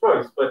make a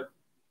choice. But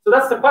so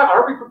that's the question: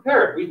 are we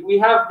prepared? We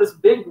have this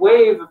big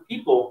wave of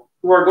people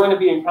who are going to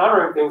be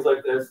encountering things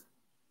like this,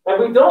 and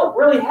we don't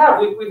really have.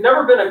 We've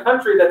never been a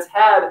country that's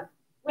had.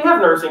 We have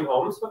nursing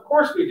homes, of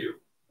course we do.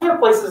 We have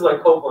places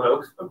like Copeland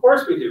Oaks, of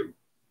course we do.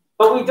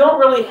 But we don't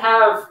really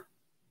have,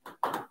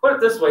 put it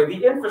this way,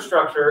 the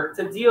infrastructure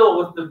to deal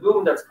with the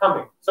boom that's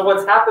coming. So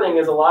what's happening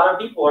is a lot of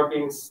people are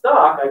being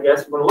stuck, I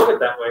guess, if you want to look at it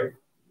that way,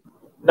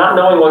 not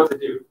knowing what to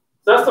do.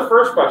 So that's the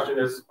first question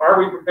is, are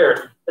we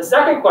prepared? The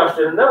second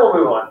question, and then we'll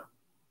move on.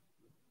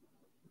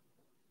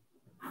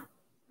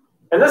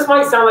 And this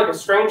might sound like a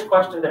strange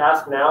question to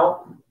ask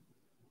now.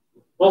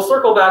 We'll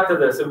circle back to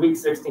this in week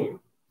 16.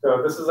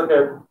 So this is like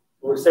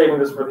we're saving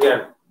this for the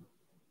end.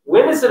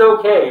 When is it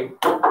okay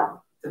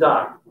to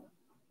die?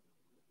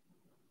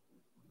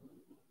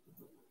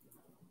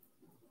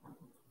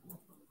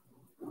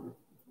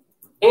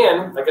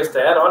 And I guess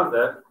to add on to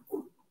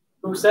that,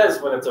 who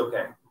says when it's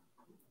okay?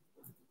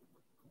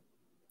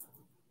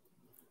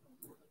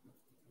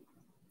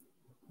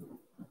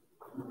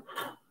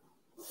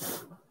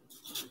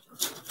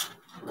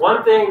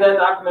 One thing that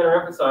documentary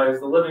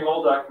emphasized, the Living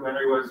Old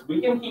documentary, was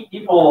we can keep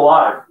people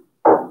alive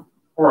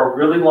for a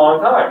really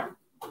long time.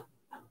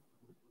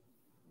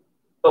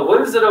 But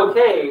when is it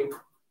okay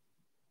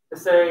to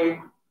say,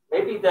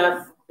 maybe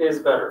death is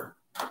better?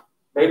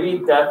 Maybe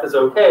death is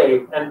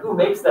okay, and who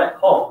makes that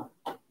call?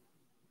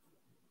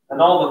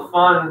 And all the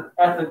fun,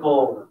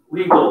 ethical,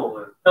 legal,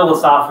 and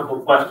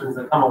philosophical questions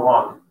that come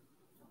along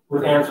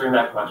with answering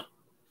that question.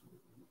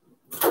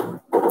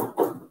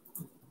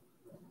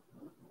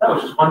 That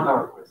was just one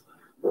power quiz.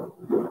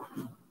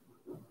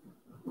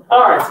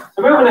 All right,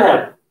 so moving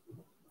ahead.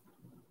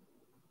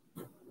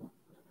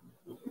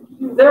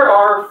 There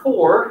are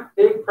 4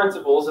 big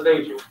principles of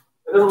aging.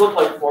 It doesn't look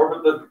like 4,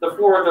 but the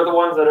 4 are the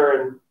ones that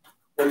are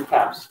in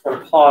caps. I'm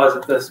going to pause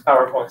at this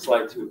PowerPoint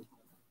slide too.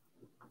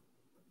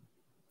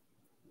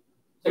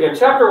 Again,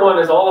 chapter 1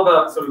 is all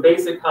about some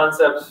basic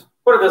concepts.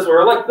 Put it this way,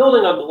 we're like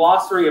building a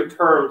glossary of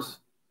terms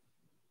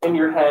in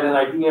your head and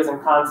ideas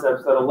and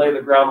concepts that'll lay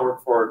the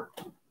groundwork for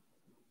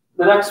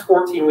the next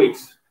 14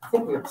 weeks. I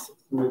think we have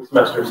 16-week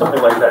semester,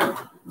 something like that.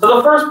 So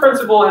the first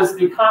principle is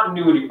the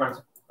continuity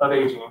principle of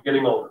aging and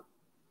getting older.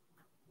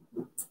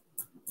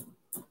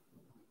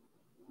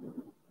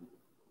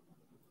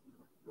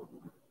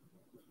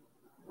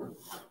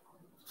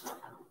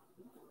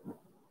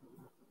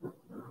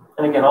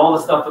 And again, all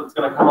the stuff that's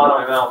going to come out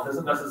of my mouth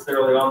isn't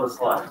necessarily on the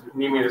slide. You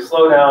need me to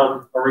slow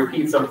down or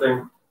repeat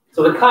something.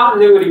 So the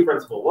continuity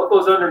principle, what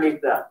goes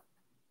underneath that?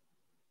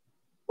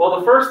 Well,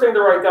 the first thing to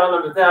write down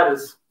under that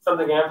is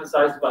something I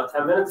emphasized about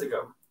 10 minutes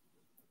ago.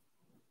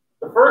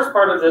 The first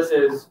part of this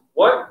is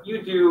what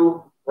you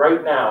do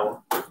right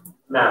now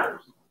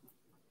matters.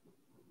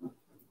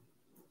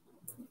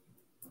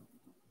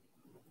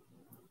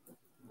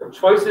 The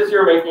choices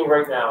you're making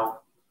right now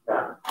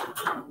matter.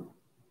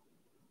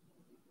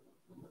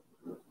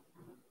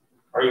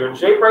 Are you in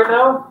shape right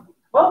now?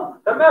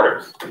 Well, that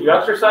matters. Do you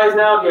exercise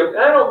now?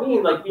 I don't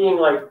mean like being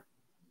like,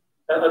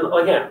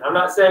 again, I'm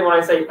not saying when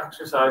I say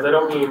exercise, I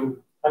don't mean,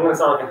 I'm going to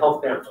sound like a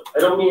health pamphlet. I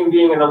don't mean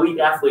being an elite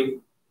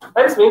athlete.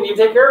 I just mean, do you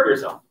take care of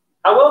yourself?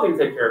 How well do you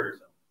take care of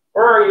yourself?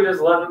 Or are you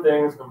just letting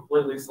things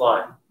completely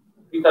slide?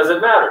 Because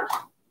it matters.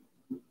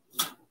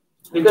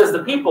 Because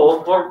the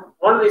people, or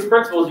one of these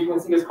principles you can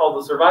see is called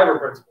the survivor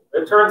principle.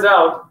 It turns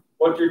out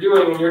what you're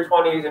doing in your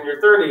 20s and your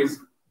 30s,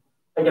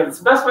 again, it's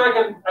the best way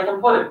I can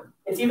put it.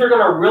 It's either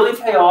going to really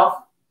pay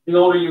off the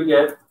older you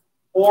get,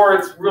 or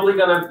it's really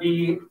going to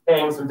be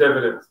paying some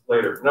dividends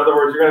later. In other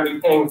words, you're going to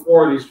be paying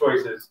for these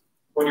choices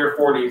when you're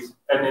 40s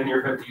and in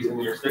your 50s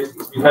and your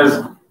 60s,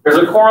 because there's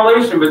a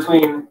correlation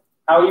between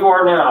how you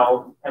are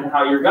now and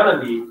how you're going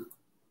to be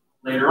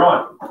later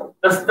on.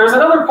 There's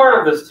another part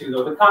of this too,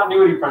 though, the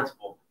continuity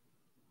principle.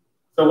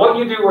 So what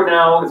you do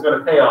now is going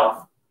to pay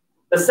off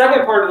The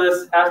second part of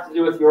this has to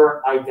do with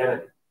your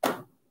identity.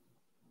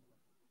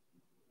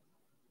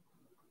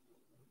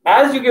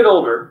 As you get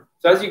older,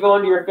 so as you go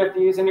into your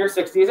 50s and your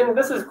 60s, and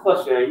this is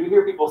cliche, you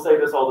hear people say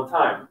this all the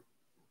time,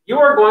 you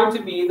are going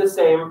to be the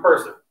same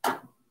person.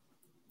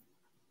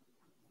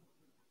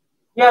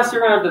 Yes,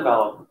 you're going to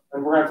develop,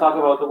 and we're going to talk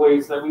about the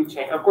ways that we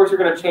change. Of course, you're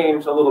going to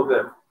change a little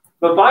bit.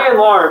 But by and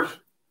large,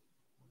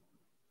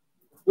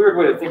 weird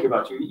way to think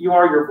about you. You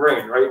are your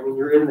brain, right? I mean,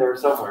 you're in there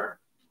somewhere.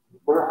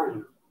 Where are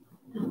you?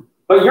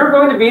 But you're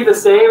going to be the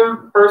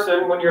same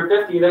person when you're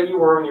 50 that you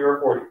were when you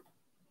were 40.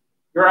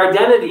 Your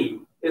identity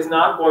is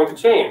not going to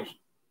change.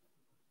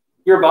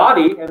 Your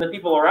body and the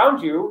people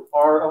around you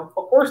are, of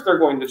course, they're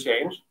going to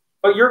change,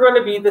 but you're going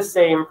to be the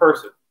same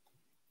person.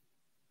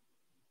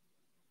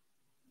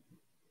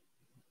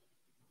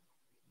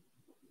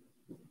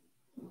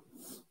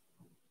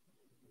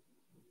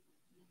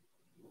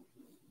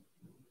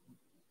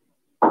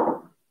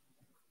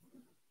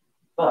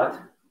 But,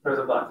 there's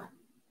a but.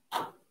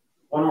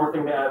 One more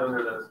thing to add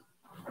under this.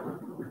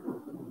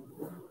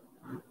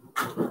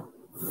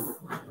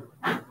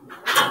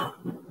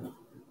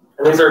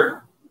 And these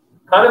are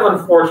kind of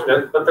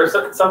unfortunate, but there's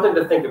something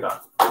to think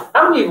about.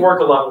 How many of you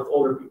work a lot with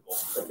older people,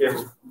 like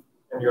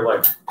in your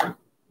life? A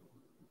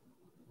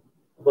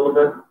little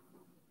bit?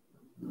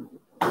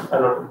 I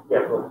don't know.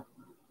 Yeah, cool.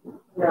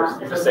 Yeah.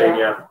 You're just saying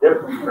yeah.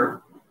 Yep,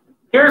 sure.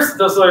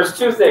 So there's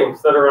two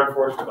things that are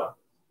unfortunate about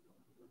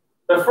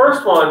this. The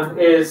first one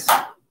is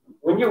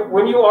when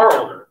you are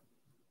older,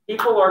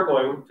 people are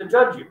going to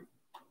judge you.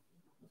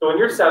 So when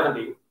you're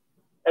 70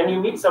 and you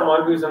meet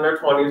someone who's in their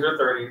 20s or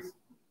 30s,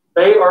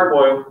 they are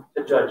going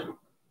to judge you.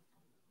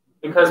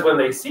 Because when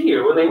they see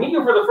you, when they meet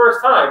you for the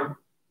first time,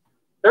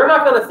 they're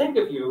not going to think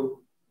of you,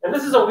 and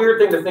this is a weird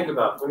thing to think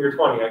about when you're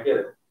 20, I get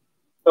it.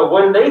 But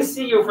when they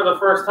see you for the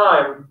first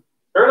time,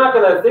 they're not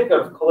going to think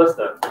of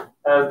Callista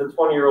as the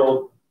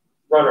 20-year-old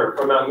runner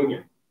from Mount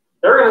Union.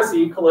 They're going to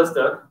see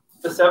Callista,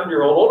 the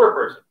 70-year-old older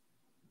person.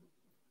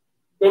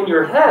 In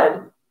your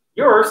head,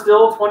 you're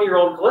still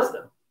 20-year-old Callista.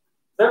 Does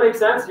that make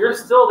sense? You're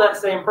still that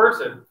same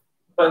person.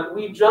 But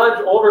we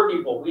judge older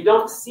people. We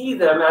don't see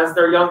them as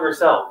their younger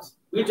selves.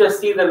 We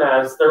just see them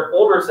as their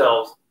older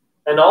selves.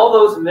 And all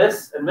those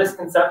myths and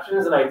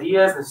misconceptions and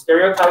ideas and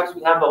stereotypes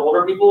we have about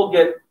older people will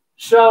get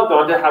shoved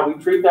onto how we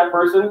treat that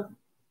person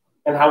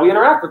and how we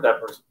interact with that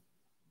person.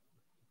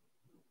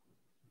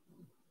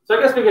 So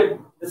I guess we could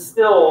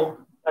distill,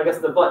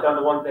 the butt down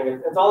to one thing.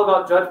 It's all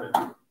about judgment.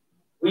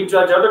 We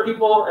judge other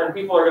people, and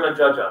people are going to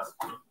judge us.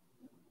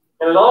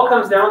 And it all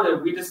comes down to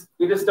we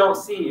just don't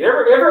see. You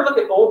ever look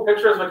at old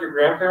pictures of your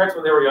grandparents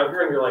when they were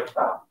younger, and you're like,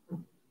 wow,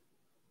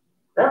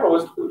 Grandpa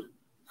was cute.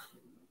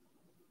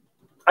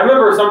 I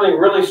remember something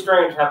really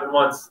strange happened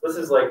once. This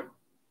is like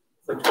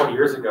 20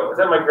 years ago. I was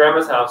at my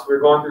grandma's house. We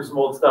were going through some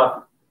old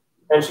stuff,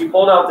 and she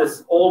pulled out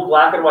this old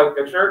black and white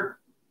picture,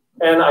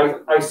 and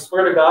I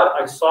swear to God,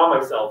 I saw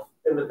myself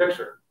in the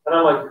picture. And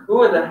I'm like,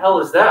 who in the hell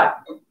is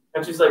that?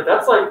 And she's like,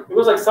 it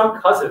was like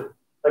some cousin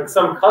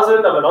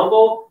of an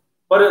uncle.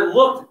 But it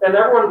looked, and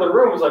everyone in the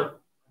room was like,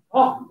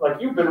 oh,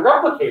 like you've been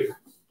replicated.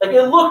 Like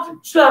it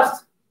looked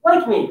just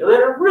like me. And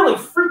it really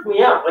freaked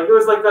me out. Like it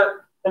was like that.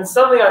 And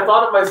suddenly I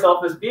thought of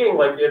myself as being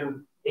like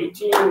in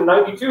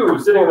 1892,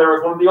 sitting there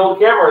with one of the old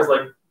cameras.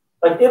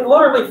 Like it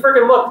literally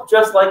freaking looked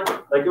just like me.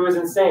 Like it was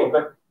insane.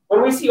 But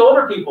when we see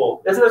older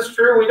people, isn't this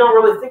true? We don't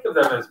really think of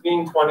them as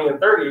being 20 and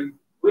 30.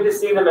 We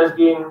just see them as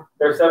being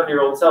their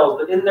 70-year-old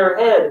selves. But in their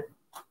head,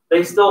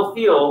 they still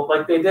feel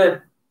like they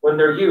did when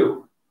they're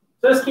you.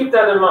 So just keep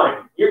that in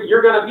mind.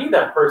 You're going to be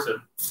that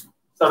person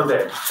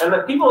someday. And the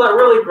people that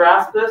really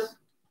grasp this,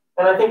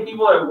 and I think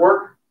people that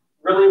work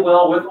really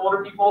well with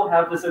older people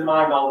have this in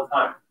mind all the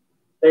time.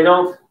 They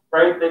don't,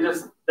 right?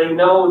 They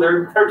know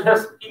they're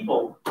just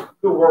people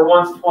who were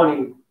once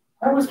 20.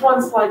 I was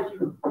once like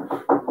you.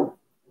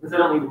 Because they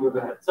don't need to move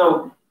ahead.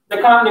 So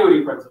the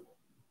continuity principle.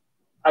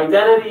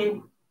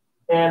 Identity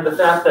and the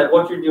fact that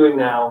what you're doing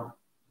now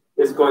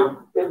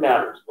it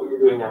matters. What you're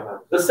doing now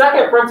matters. The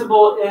second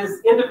principle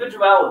is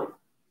individuality.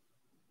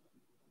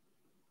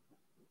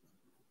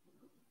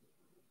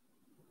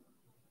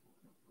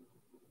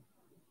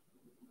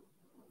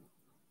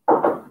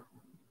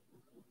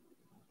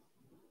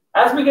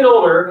 As we get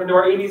older, into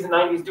our 80s and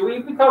 90s, do we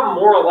become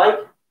more alike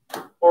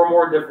or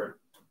more different?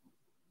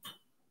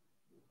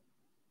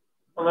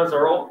 Unless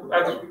are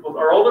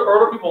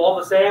older people all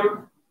the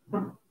same?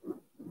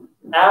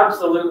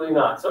 Absolutely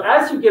not. So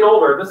as you get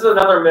older, this is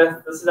another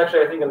myth. This is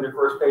actually, I think, on the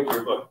first page of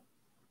your book.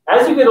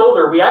 As you get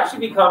older, we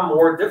actually become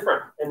more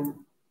different and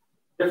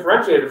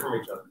differentiated from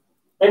each other.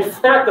 In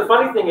fact, the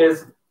funny thing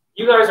is,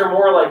 you guys are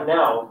more alike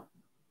now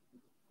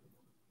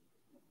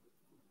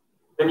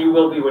than you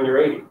will be when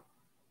you're 80.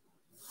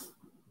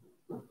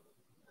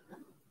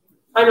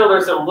 I know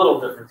there's some little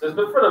differences,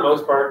 but for the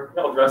most part,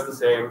 you all dress the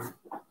same,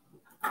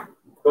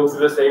 go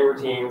through the same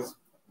routines,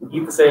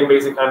 eat the same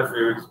basic kind of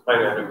foods. I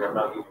know I'm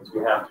not eating because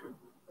we have to.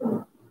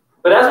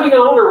 But as we get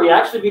older, we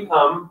actually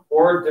become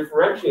more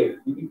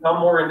differentiated. We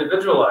become more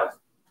individualized.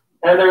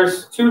 And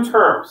there's two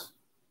terms.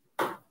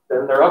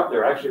 And they're up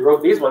there. I actually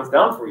wrote these ones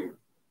down for you.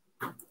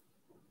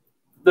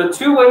 The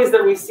two ways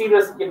that we see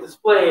this get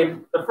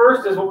displayed, the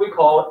first is what we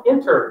call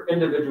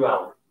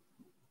inter-individuality.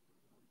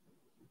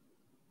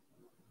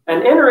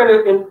 And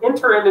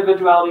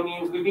inter-individuality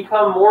means we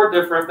become more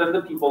different than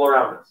the people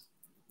around us.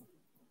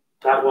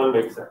 That one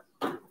makes sense.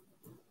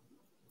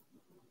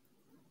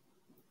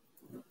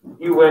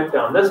 You went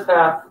down this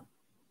path,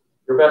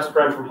 your best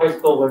friend from high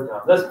school went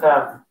down this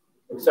path,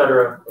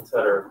 etc.,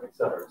 etc.,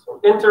 etc. So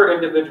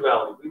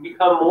inter-individuality, we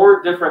become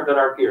more different than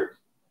our peers.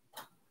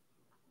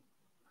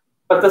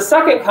 But the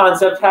second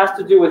concept has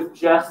to do with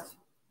just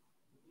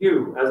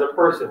you as a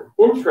person,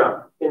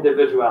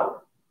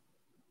 intra-individuality.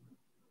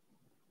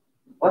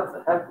 What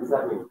the heck does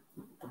that mean?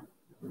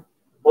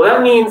 Well,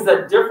 that means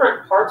that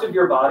different parts of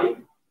your body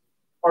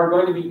are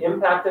going to be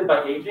impacted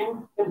by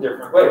aging in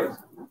different ways.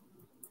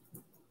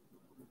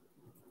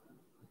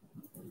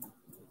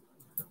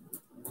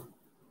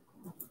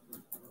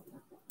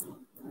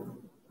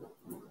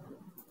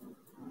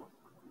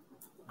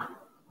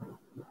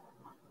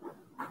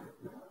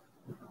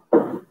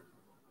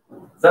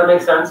 Does that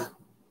make sense?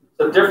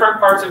 So different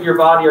parts of your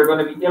body are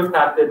going to be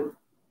impacted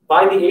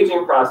by the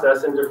aging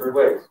process in different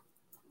ways.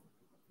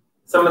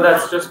 Some of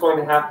that's just going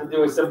to have to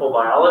do with simple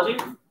biology,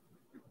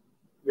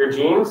 your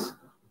genes.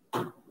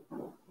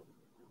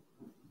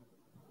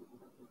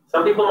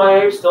 Some people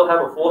my age still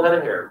have a full head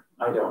of hair.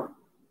 I don't.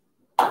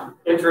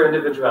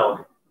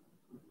 Inter-individuality.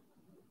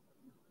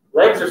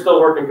 Legs are still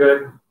working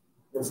good.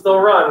 You can still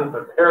run,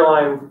 but the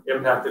hairline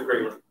impacted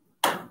greatly.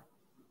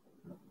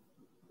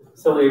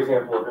 Silly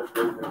example of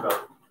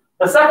inter-individuality.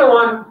 The second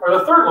one, or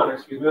the third one,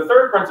 excuse me, the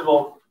third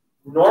principle,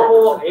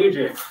 normal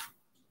aging.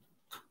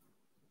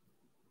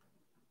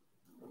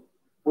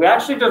 We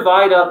actually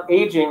divide up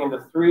aging into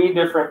 3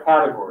 different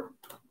categories,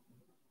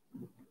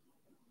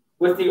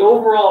 with the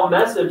overall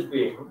message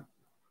being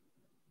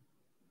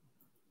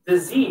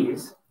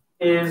disease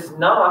is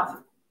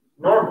not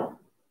normal.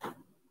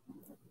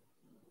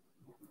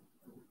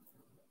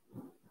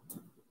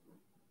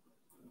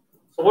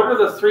 So what are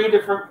the 3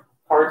 different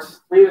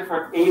parts, 3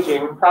 different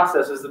aging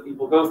processes that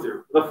people go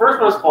through? The first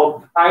one is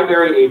called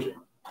primary aging.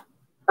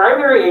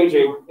 Primary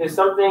aging is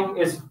something,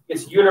 it's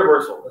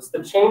universal. It's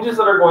the changes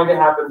that are going to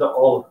happen to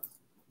all of us.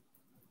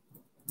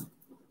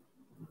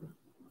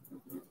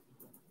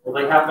 Well,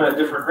 they happen at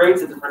different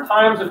rates at different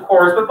times, of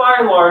course, but by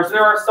and large,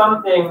 there are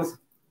some things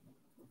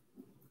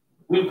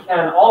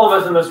all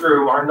of us in this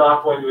room are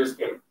not going to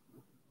escape.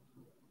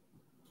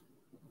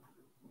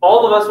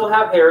 All of us will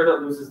have hair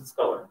that loses its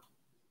color.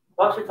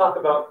 We'll actually talk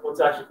about what's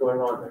actually going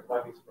on there.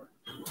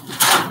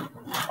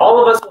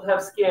 All of us will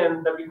have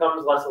skin that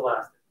becomes less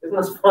elastic. Isn't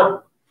this fun?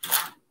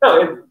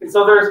 No,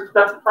 so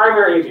that's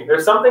primary aging.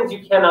 There's some things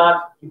you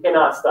cannot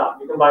stop.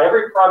 You can buy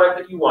every product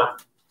that you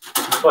want,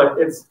 but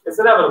it's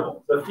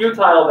inevitable. It's a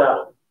futile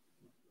battle.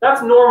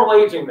 That's normal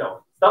aging,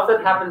 though. Stuff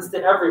that happens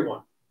to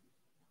everyone.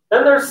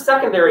 Then there's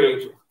secondary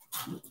aging.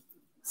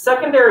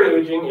 Secondary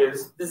aging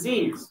is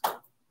disease.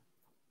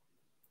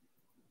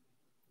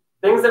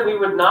 Things that we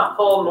would not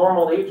call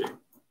normal aging,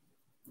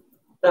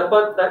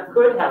 but that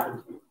could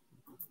happen to you.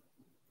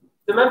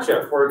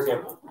 Dementia, for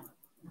example.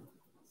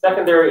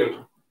 Secondary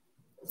aging.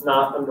 It's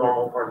not a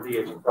normal part of the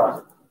aging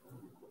process.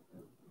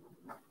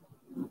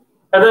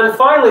 And then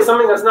finally,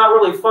 something that's not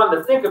really fun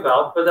to think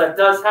about, but that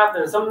does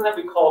happen, is something that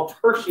we call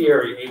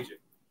tertiary aging.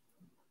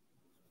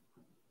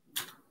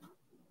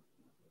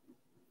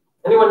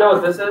 Anyone know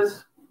what this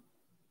is?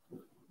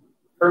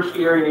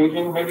 Tertiary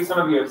aging. Maybe some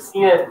of you have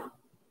seen it.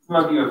 Some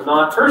of you have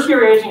not.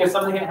 Tertiary aging is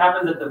something that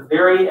happens at the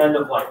very end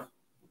of life.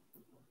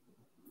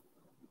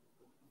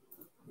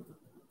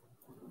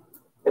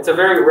 It's a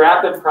very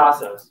rapid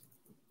process.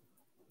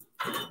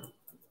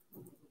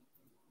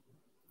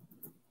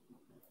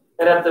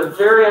 And at the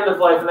very end of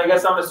life, and I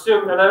guess I'm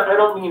assuming, and I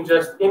don't mean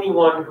just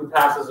anyone who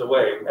passes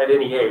away at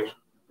any age.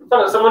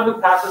 Someone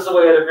who passes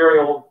away at a very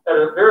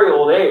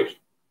old age.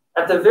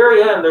 At the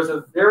very end, there's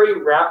a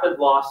very rapid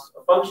loss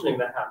of functioning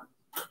that happens.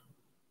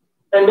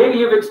 And maybe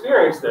you've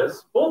experienced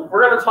this. Well,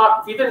 we're going to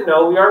talk, if you didn't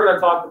know, we are going to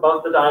talk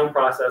about the dying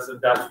process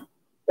of death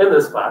in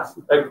this class.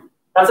 Like,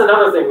 that's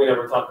another thing we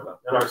never talk about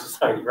in our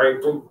society, right?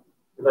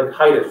 We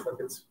hide it,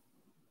 it's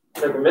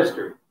like a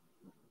mystery.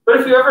 But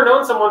if you've ever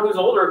known someone who's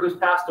older, who's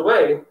passed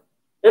away,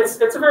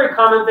 it's a very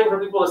common thing for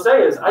people to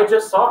say is, I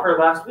just saw her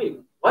last week.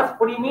 What?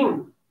 What do you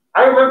mean?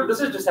 I remember, this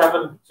has just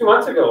happened 2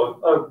 months ago.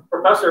 A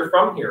professor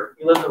from here,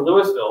 he lives in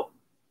Louisville,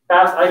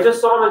 passed. I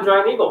just saw him in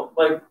Giant Eagle,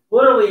 like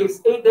literally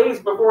 8 days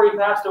before he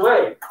passed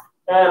away.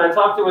 And I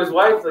talked to his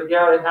wife, like,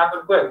 yeah, it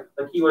happened quick.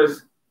 Like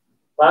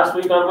last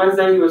week on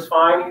Wednesday, he was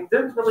fine. He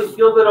didn't really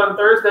feel good on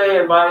Thursday,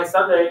 and by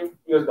Sunday,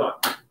 he was gone.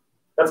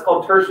 That's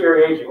called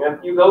tertiary aging.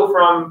 And you go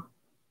from,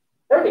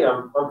 hey,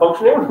 I'm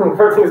functioning,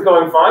 everything's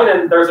going fine,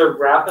 and there's a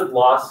rapid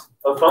loss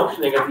of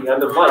functioning at the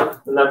end of life,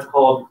 and that's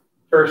called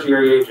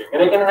tertiary aging.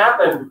 And it can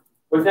happen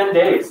within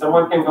days.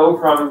 Someone can go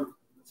from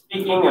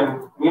speaking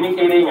and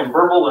communicating and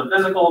verbal and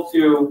physical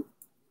to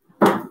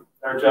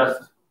they're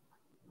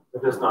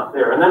just not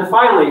there. And then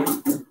finally,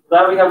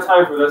 glad we have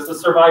time for this, the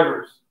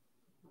survivors.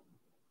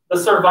 The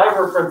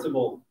survivor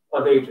principle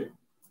of aging.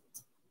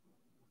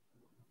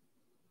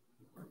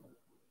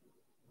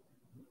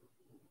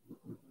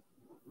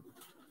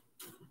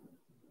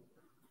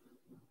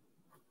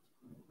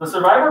 The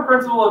survivor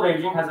principle of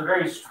aging has a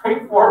very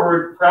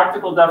straightforward,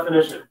 practical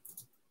definition.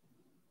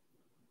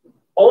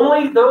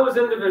 Only those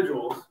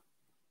individuals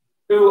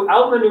who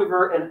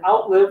outmaneuver and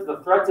outlive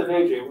the threats of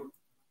aging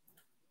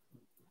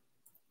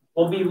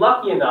will be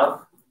lucky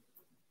enough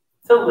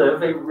to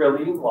live a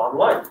really long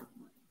life.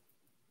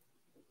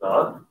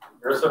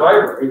 You're a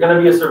survivor. Are you going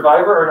to be a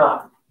survivor or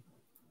not?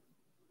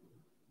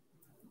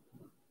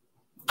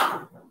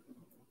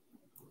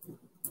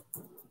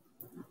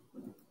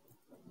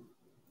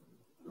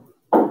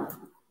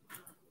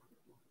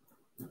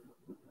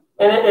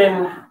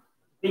 And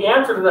the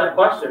answer to that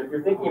question, if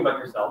you're thinking about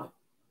yourself,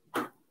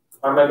 am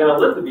I going to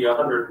live to be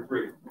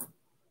 103?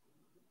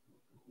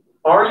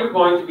 Are you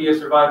going to be a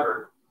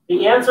survivor?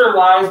 The answer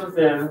lies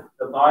within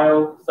the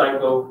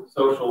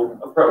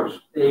biopsychosocial approach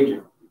to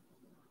aging.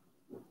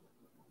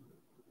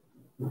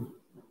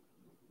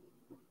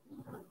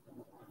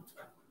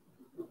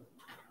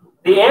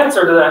 The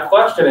answer to that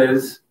question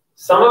is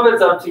some of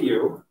it's up to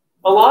you.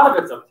 A lot of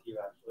it's up to you,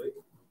 actually.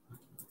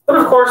 But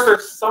of course,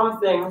 there's some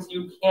things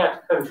you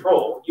can't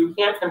control. You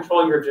can't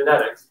control your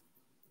genetics.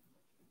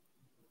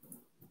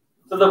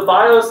 So the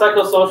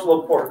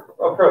biopsychosocial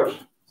approach.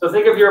 So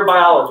think of your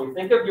biology.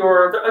 Think of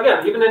your,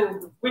 again,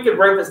 we could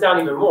break this down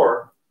even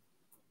more.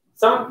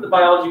 Some of the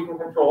biology you can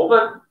control,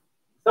 but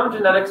some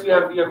genetics you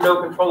have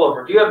no control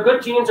over. Do you have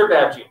good genes or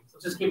bad genes?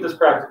 Let's just keep this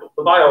practical.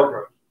 The bio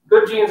approach.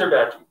 Good genes or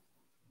bad genes?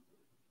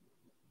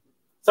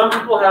 Some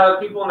people have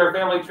people in their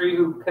family tree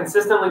who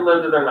consistently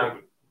live to their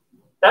 90.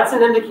 That's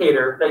an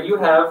indicator that you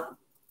have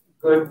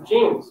good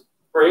genes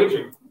for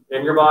aging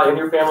in your body, in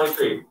your family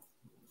tree.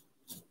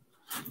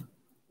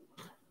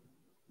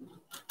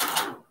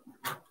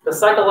 The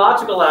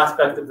psychological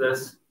aspect of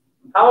this,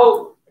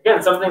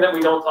 again, something that we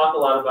don't talk a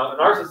lot about in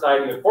our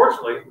society,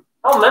 unfortunately,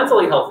 how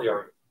mentally healthy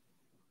are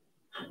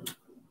you?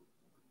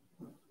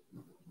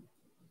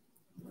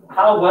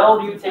 How well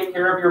do you take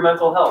care of your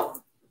mental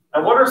health?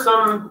 And what are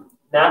some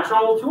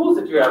natural tools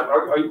that you have?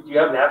 Do you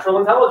have natural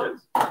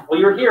intelligence? Well,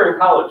 you're here in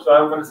college, so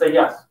I'm going to say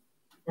yes.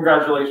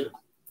 Congratulations.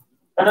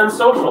 And then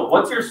social.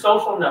 What's your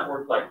social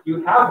network like? Do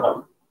you have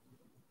one?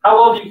 How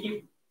well do you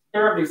keep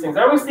care of these things?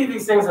 I always see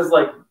these things as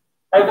like,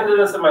 I even did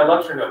this in my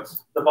lecture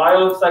notes. The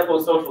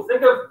biopsychosocial.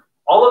 Think of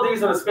all of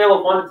these on a scale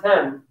of 1 to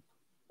 10.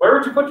 Where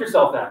would you put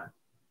yourself at?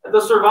 And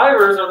the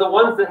survivors are the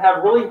ones that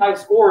have really high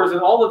scores in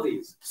all of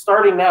these,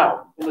 starting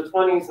now in the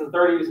 20s and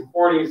 30s and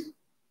 40s,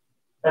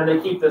 and they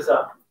keep this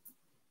up.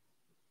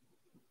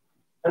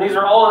 And these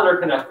are all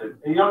interconnected.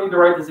 And you don't need to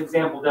write this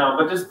example down,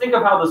 but just think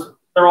of how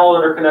they're all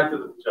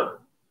interconnected with each other.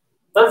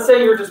 Let's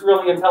say you're just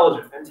really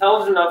intelligent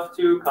enough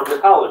to come to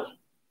college.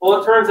 Well,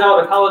 it turns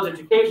out a college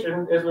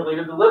education is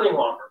related to living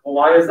longer. Well,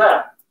 why is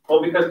that? Well,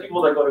 because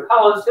people that go to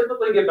college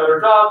typically get better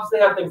jobs. They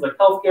have things like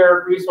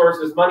healthcare,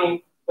 resources,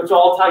 money, which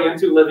all tie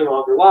into living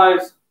longer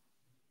lives.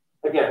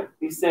 Again,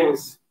 these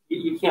things,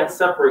 you can't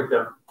separate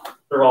them.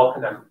 They're all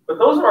connected. But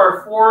those are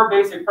our 4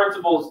 basic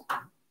principles.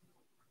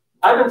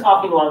 I've been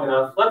talking long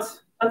enough.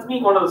 Let's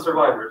meet one of the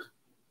survivors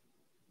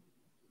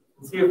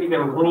and see if we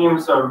can glean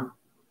some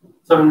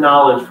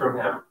knowledge from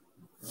him.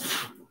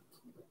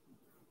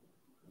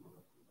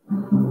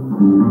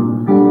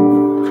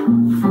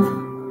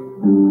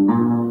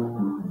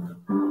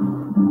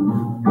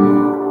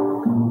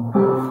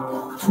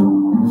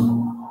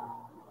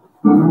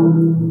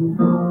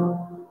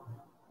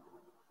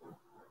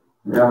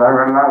 Yeah, there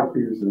are a lot of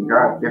people that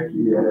God kept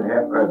you at a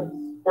half others.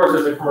 Of course,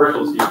 there's a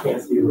commercial, so you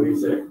can't see what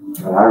he's saying.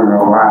 But I don't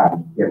know why he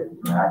kept you.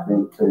 I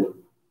think too.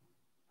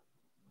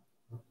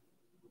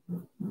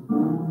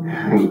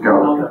 He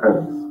told the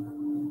others.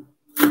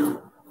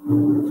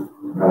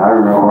 But I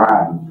don't know why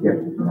he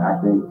kept you. I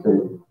think too.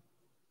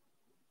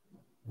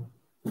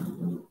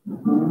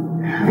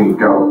 He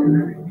talked to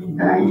me.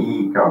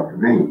 He talked to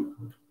me.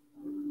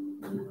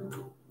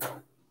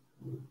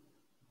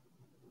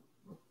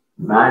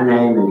 My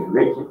name is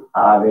Richard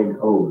Arvin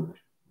Old.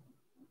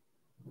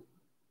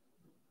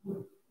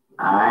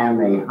 I am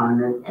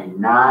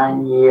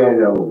 109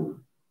 years old.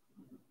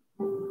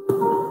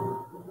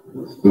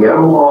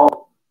 Still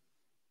walk,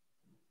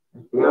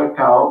 still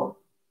talk,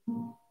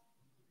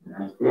 and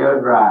I still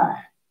drive.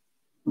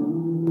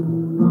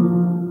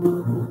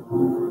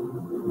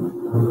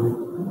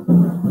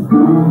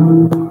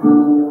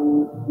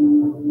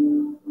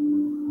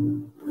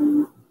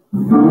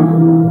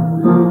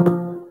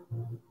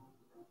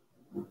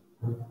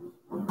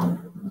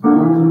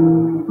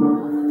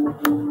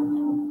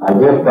 I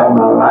just got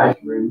my life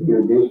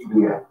review this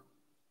year.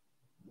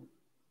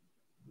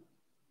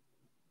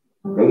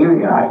 They give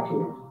me eye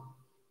test.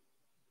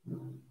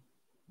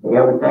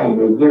 Everything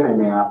they're giving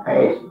me, I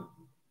pass it.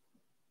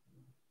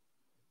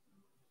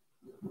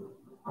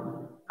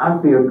 I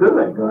feel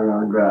good going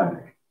on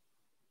driving.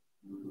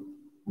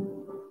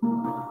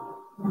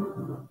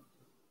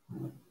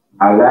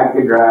 I like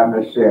to drive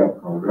myself,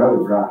 because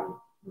road driving,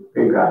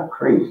 they drive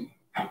crazy.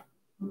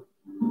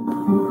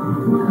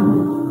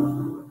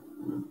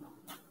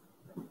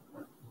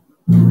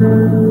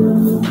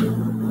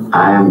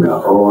 I am the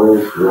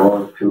oldest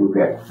World II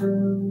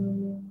veteran.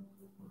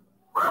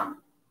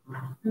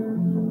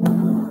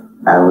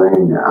 I went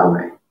in the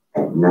Army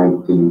at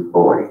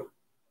 1940.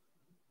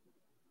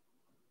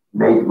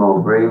 Made more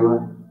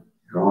braver,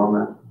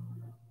 stronger.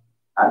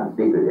 I can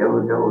think of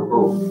every door was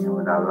open and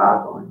without a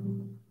lock on it.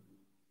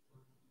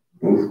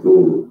 They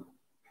scared.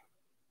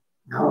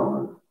 No,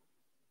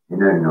 you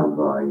nothing no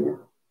boy yet.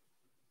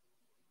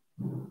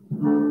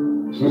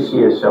 She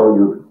see a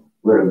soldier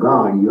with a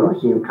gun, you don't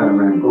see him turn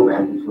around and go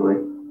back this way.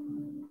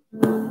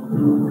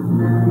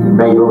 He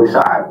may go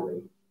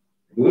sideways.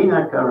 He ain't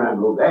gonna turn around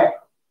and go back.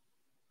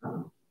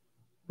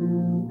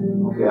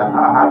 Okay,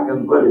 how hot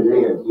them bullets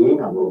is, he ain't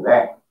gonna go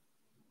back.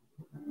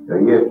 So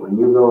yes, when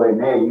you go in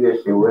there, you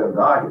just say, well,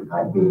 God is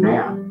like me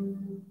now.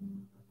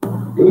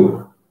 See?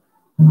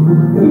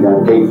 He's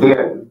gonna take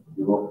care of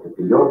you. If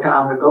it's your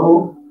time to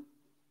go,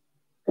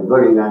 that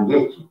bullet's gonna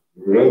get you.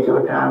 If it ain't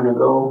your time to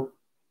go,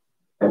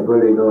 that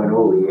bullet going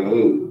over your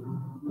head.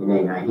 It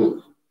ain't gonna hit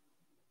you.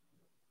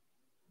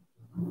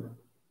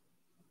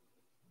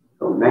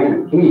 So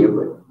man will kill you,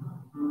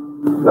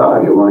 but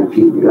God will want to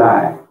keep you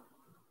alive.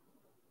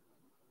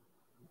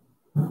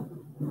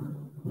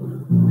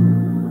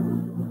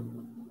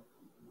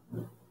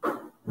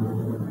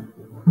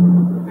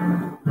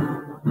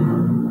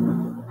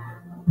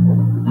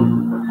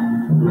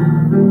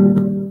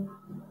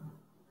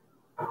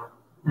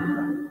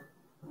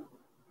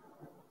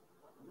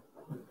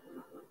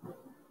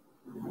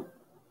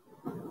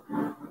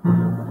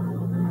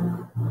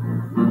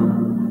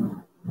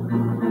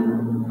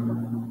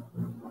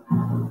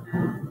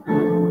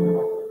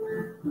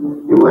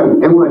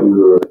 It wasn't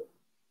good.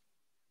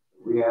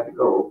 We had to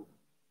go.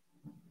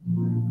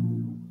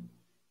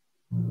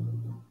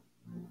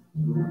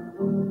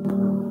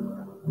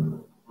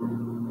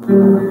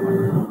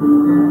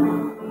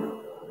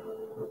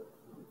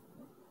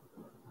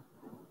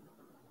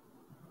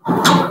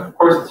 Of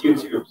course, it's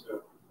YouTube,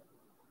 so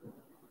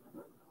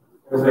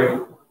there's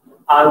a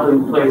oddly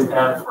placed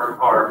ad for a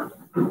car.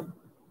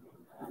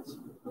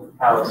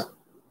 House.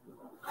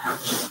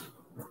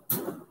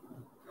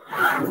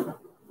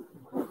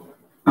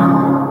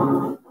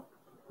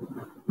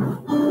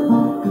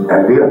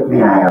 I built me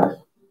a house,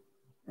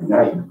 and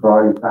that's in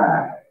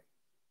 45.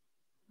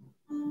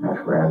 That's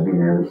where I've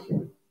been ever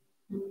since.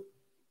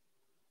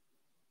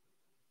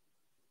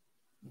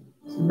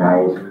 It's a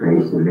nice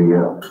place to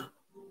live.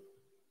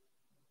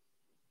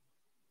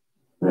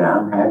 But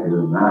I'm happy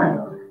with mine.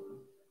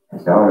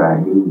 That's all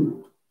I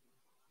need.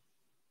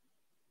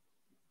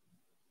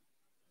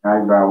 I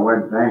buy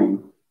one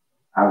thing,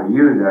 I would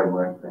use that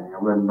one thing. I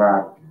wouldn't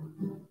buy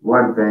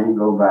one thing,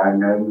 go buy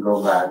another,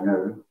 go buy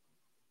another.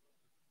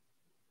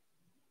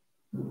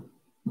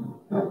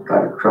 I've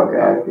got a truck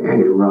out there,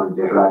 and it runs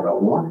just like I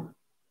want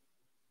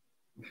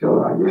it.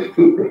 So I just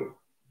keep it.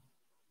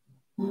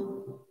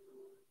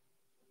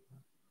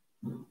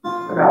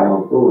 But I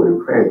don't go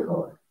with a credit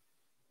card.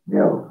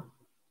 No.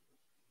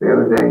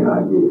 Everything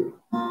I do,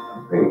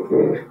 I pay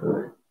cash for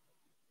it.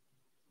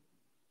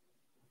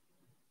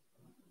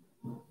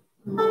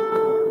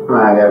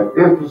 I got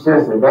 50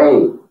 cents a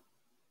day.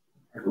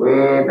 That's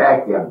way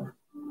back there.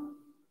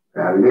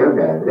 But I lived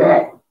out of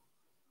that.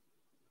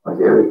 Because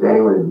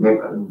everything was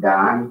nickel and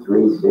dime,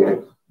 3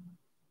 cents.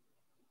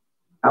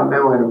 I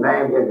remember when the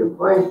man did the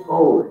first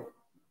forward,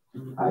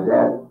 I was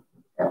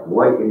at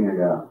working it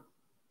up.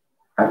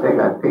 I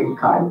think I picked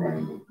cotton at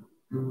it.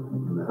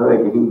 I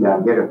heard that he got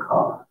to get a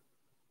car.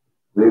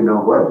 We didn't know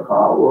what a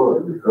car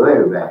was. We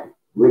heard about it.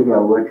 We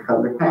never went to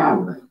come to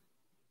town with it.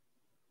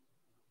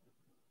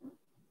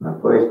 My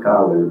first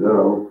car was a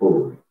little old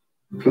Ford.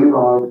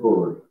 T-Bone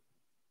Ford.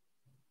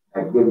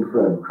 I didn't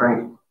for a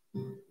crank.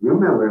 You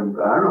remember them?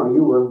 I don't know,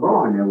 you were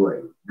born that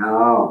way.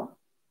 No,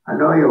 I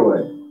know you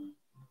wasn't.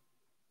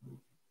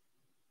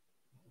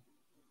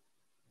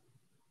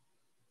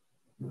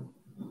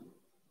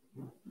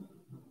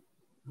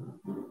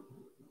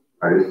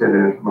 I just sit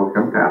there and smoke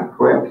sometimes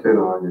 12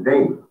 cigars a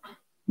day.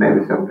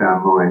 Maybe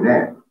sometime more than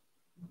that.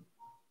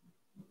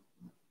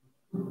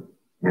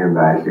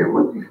 Everybody said,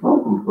 what you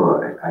smoking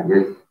for? It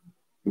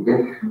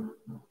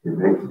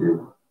makes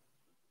you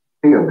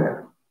feel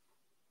better.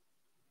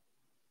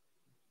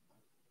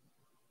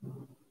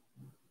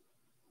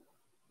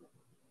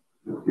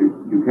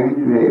 You can't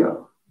do that.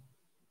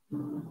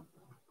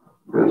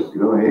 Just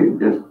go ahead and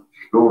just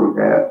stroll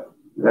it out,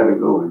 let it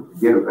go and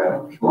forget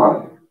about it,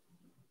 swallow it.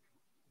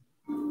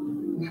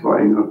 Swallow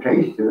ain't no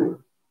taste to it.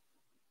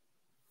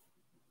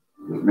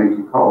 Just makes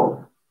you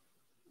cold.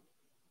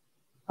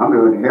 I'm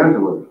doing the hell's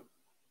with it.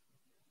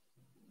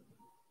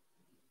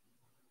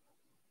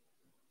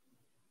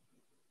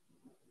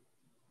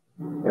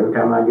 Every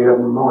time I get up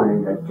in the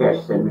morning, that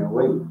cat's sitting there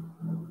waiting.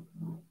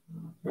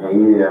 And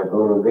either I go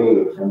to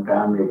bed,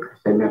 sometimes they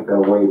sitting up there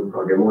waiting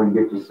because they want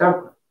to get to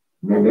supper.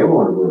 And then they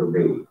want to go to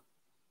bed.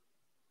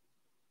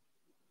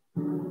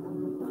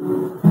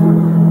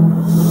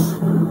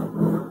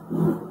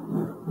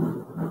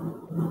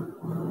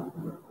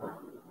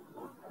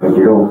 But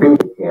you don't feed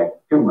the cat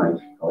too much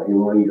or he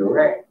won't eat a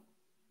rat.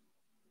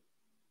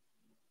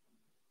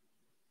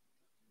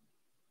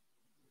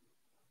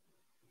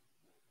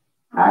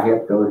 I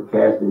help those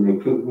cats and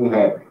they keep me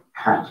happy.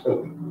 I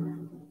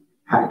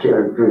tell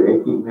the truth, they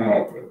keep me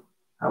happy.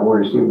 I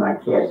want to see my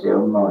cats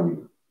every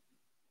morning.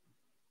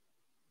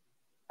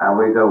 I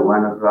wake up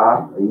 1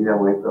 o'clock, or either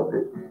wake up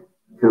at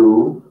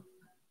 2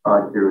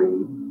 or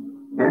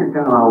 3.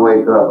 Anytime I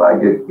wake up, I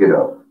just get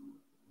up.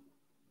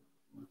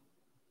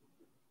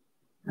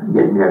 I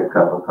get me a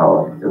cup of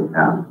coffee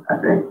sometimes. I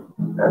drink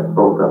about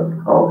 4 cups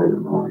of coffee in the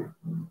morning.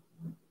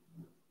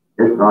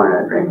 This morning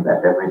I drank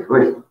about that much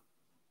whiskey.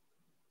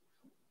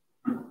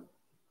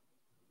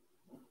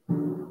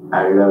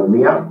 I love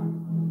milk,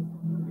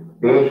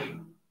 fish,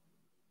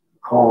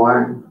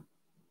 corn,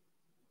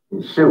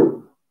 and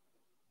soup.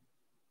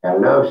 I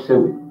love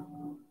soup.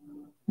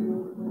 A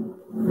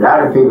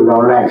lot of people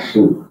don't like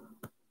soup.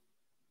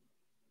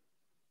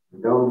 They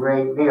don't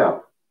drink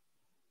milk.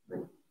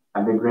 But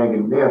I've been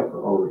drinking milk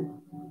for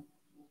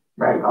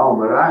right all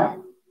my life.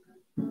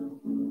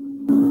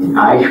 And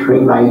ice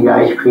cream, I eat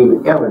ice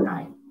cream every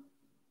night.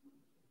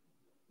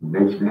 It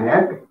makes me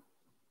happy.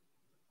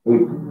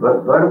 Eat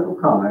butter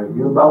pecans.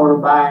 You want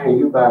to buy it,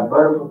 you buy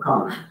butter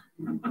pecans.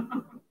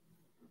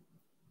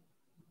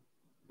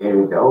 It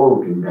is the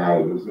olden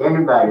diet. It's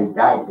anybody's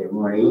diet that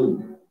want to eat.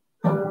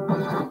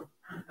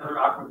 Another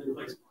awkwardly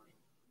placed one.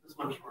 This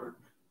one's short.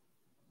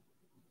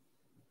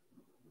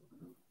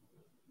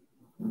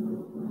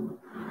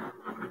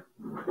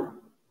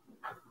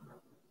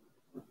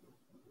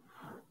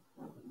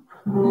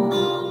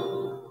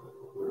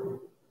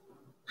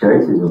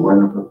 Church is a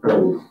wonderful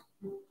place.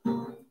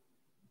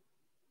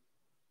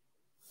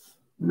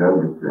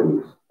 Love the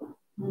place.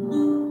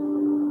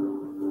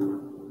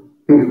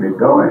 Keeps me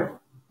going.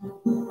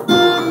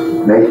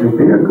 Makes me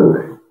feel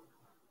good.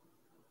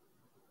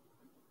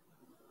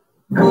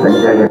 I think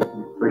that helps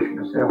me push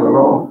myself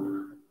along.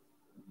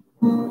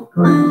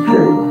 Going to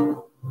church.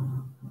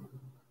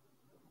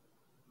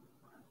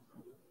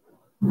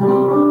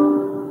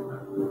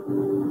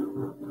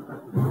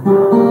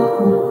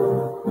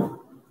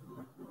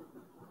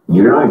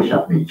 You learn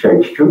something in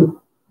church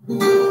too. You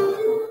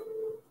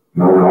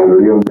learn how to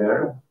live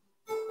better,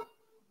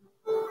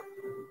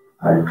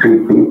 how to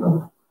treat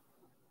people.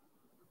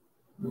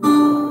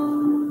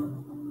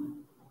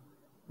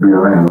 We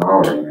don't have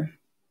all of this.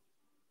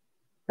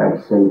 I have to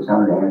say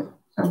something, ask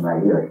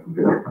somebody else to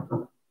do.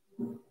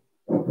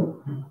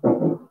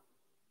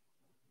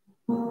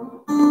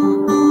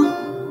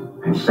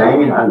 And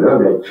singing, I love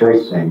that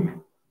church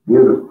singing.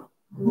 Beautiful.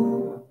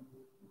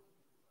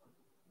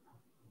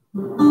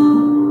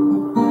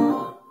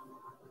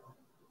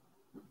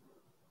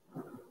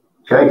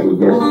 Church is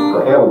just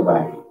for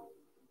everybody.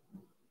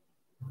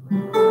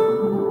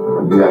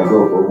 But you gotta go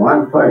for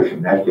one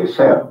person, that's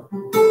yourself.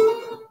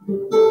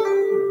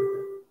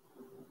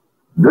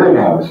 Good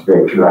to have a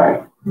spiritual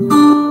life,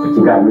 but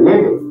you gotta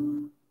live it.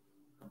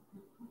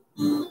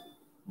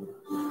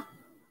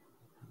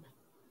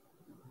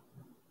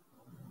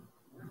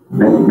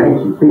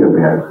 Makes you feel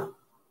better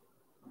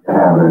to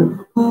have a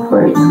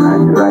person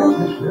around you like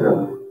yourself.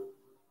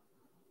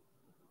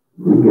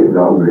 You get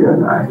along real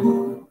nice.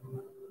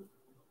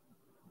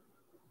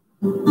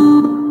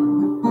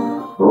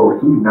 Oh,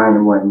 she's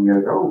 91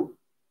 years old,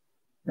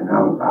 and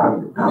I'm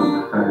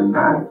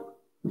 109.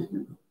 She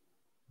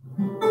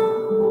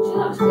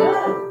looks good.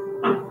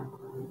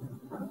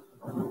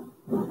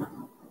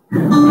 Yeah,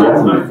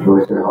 you go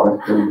to the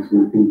hospital and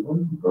see people,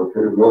 you go to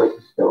the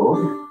grocery store,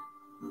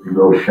 you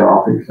go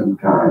shopping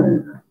sometimes,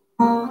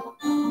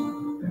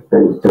 and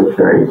face to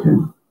face, and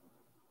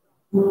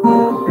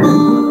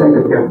take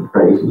her different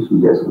places.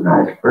 She's just a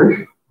nice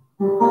person.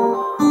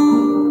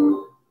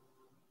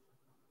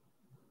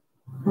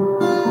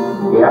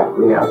 Yeah,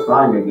 we have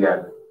fun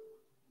together.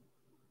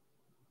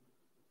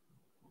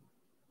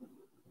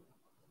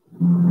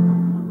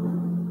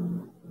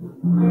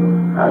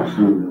 I've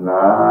seen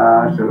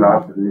lots and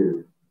lots of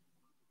living.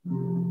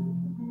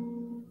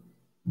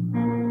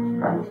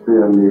 I'm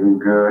still living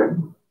good.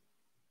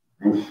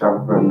 Ain't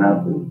suffering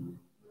nothing.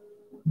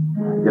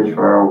 Just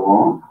what I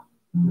want.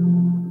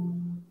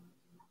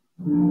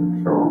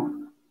 So,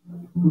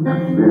 I'm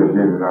still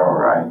living all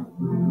right.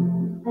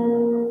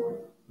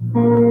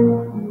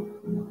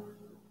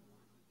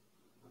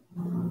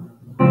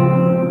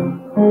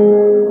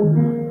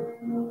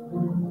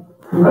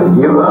 But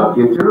give up,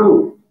 you're through.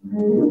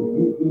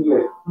 You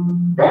just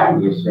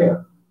damn yourself.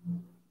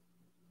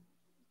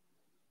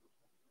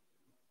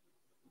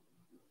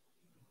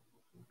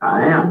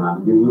 I am. I'm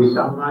giving you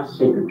some of my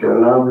secret to a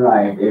love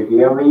life. If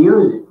you ever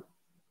use it.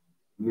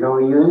 You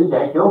don't use it,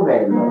 that's your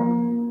bad luck.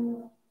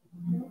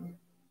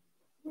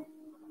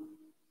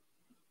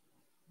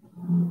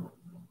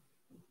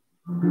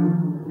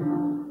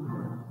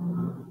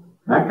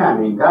 My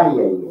time ain't got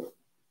here yet.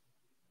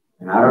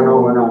 And I don't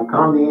know when I'll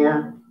come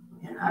here,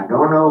 and I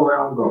don't know where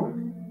I'm going.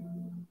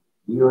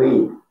 You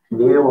either.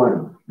 Neither one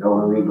of us know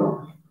where we're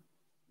going.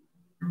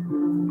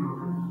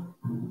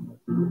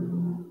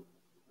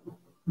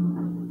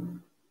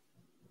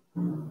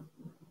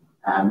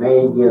 I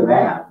may give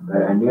out,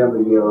 but I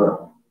never give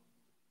up.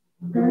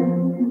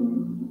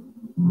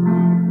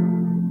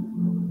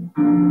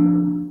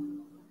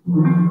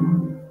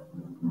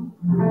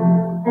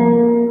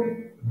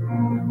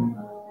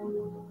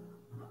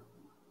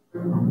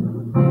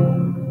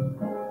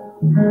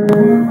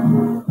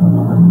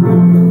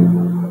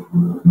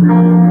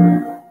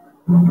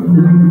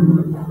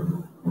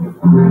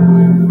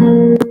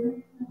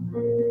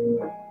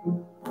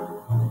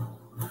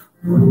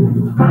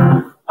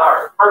 All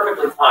right,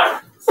 perfectly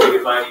timed to say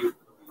goodbye to you.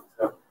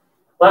 So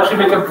we'll actually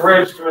make a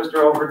bridge to Mr.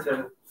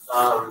 Overton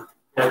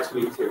next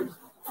week too.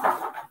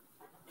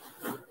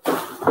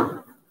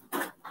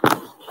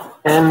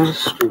 End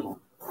stream.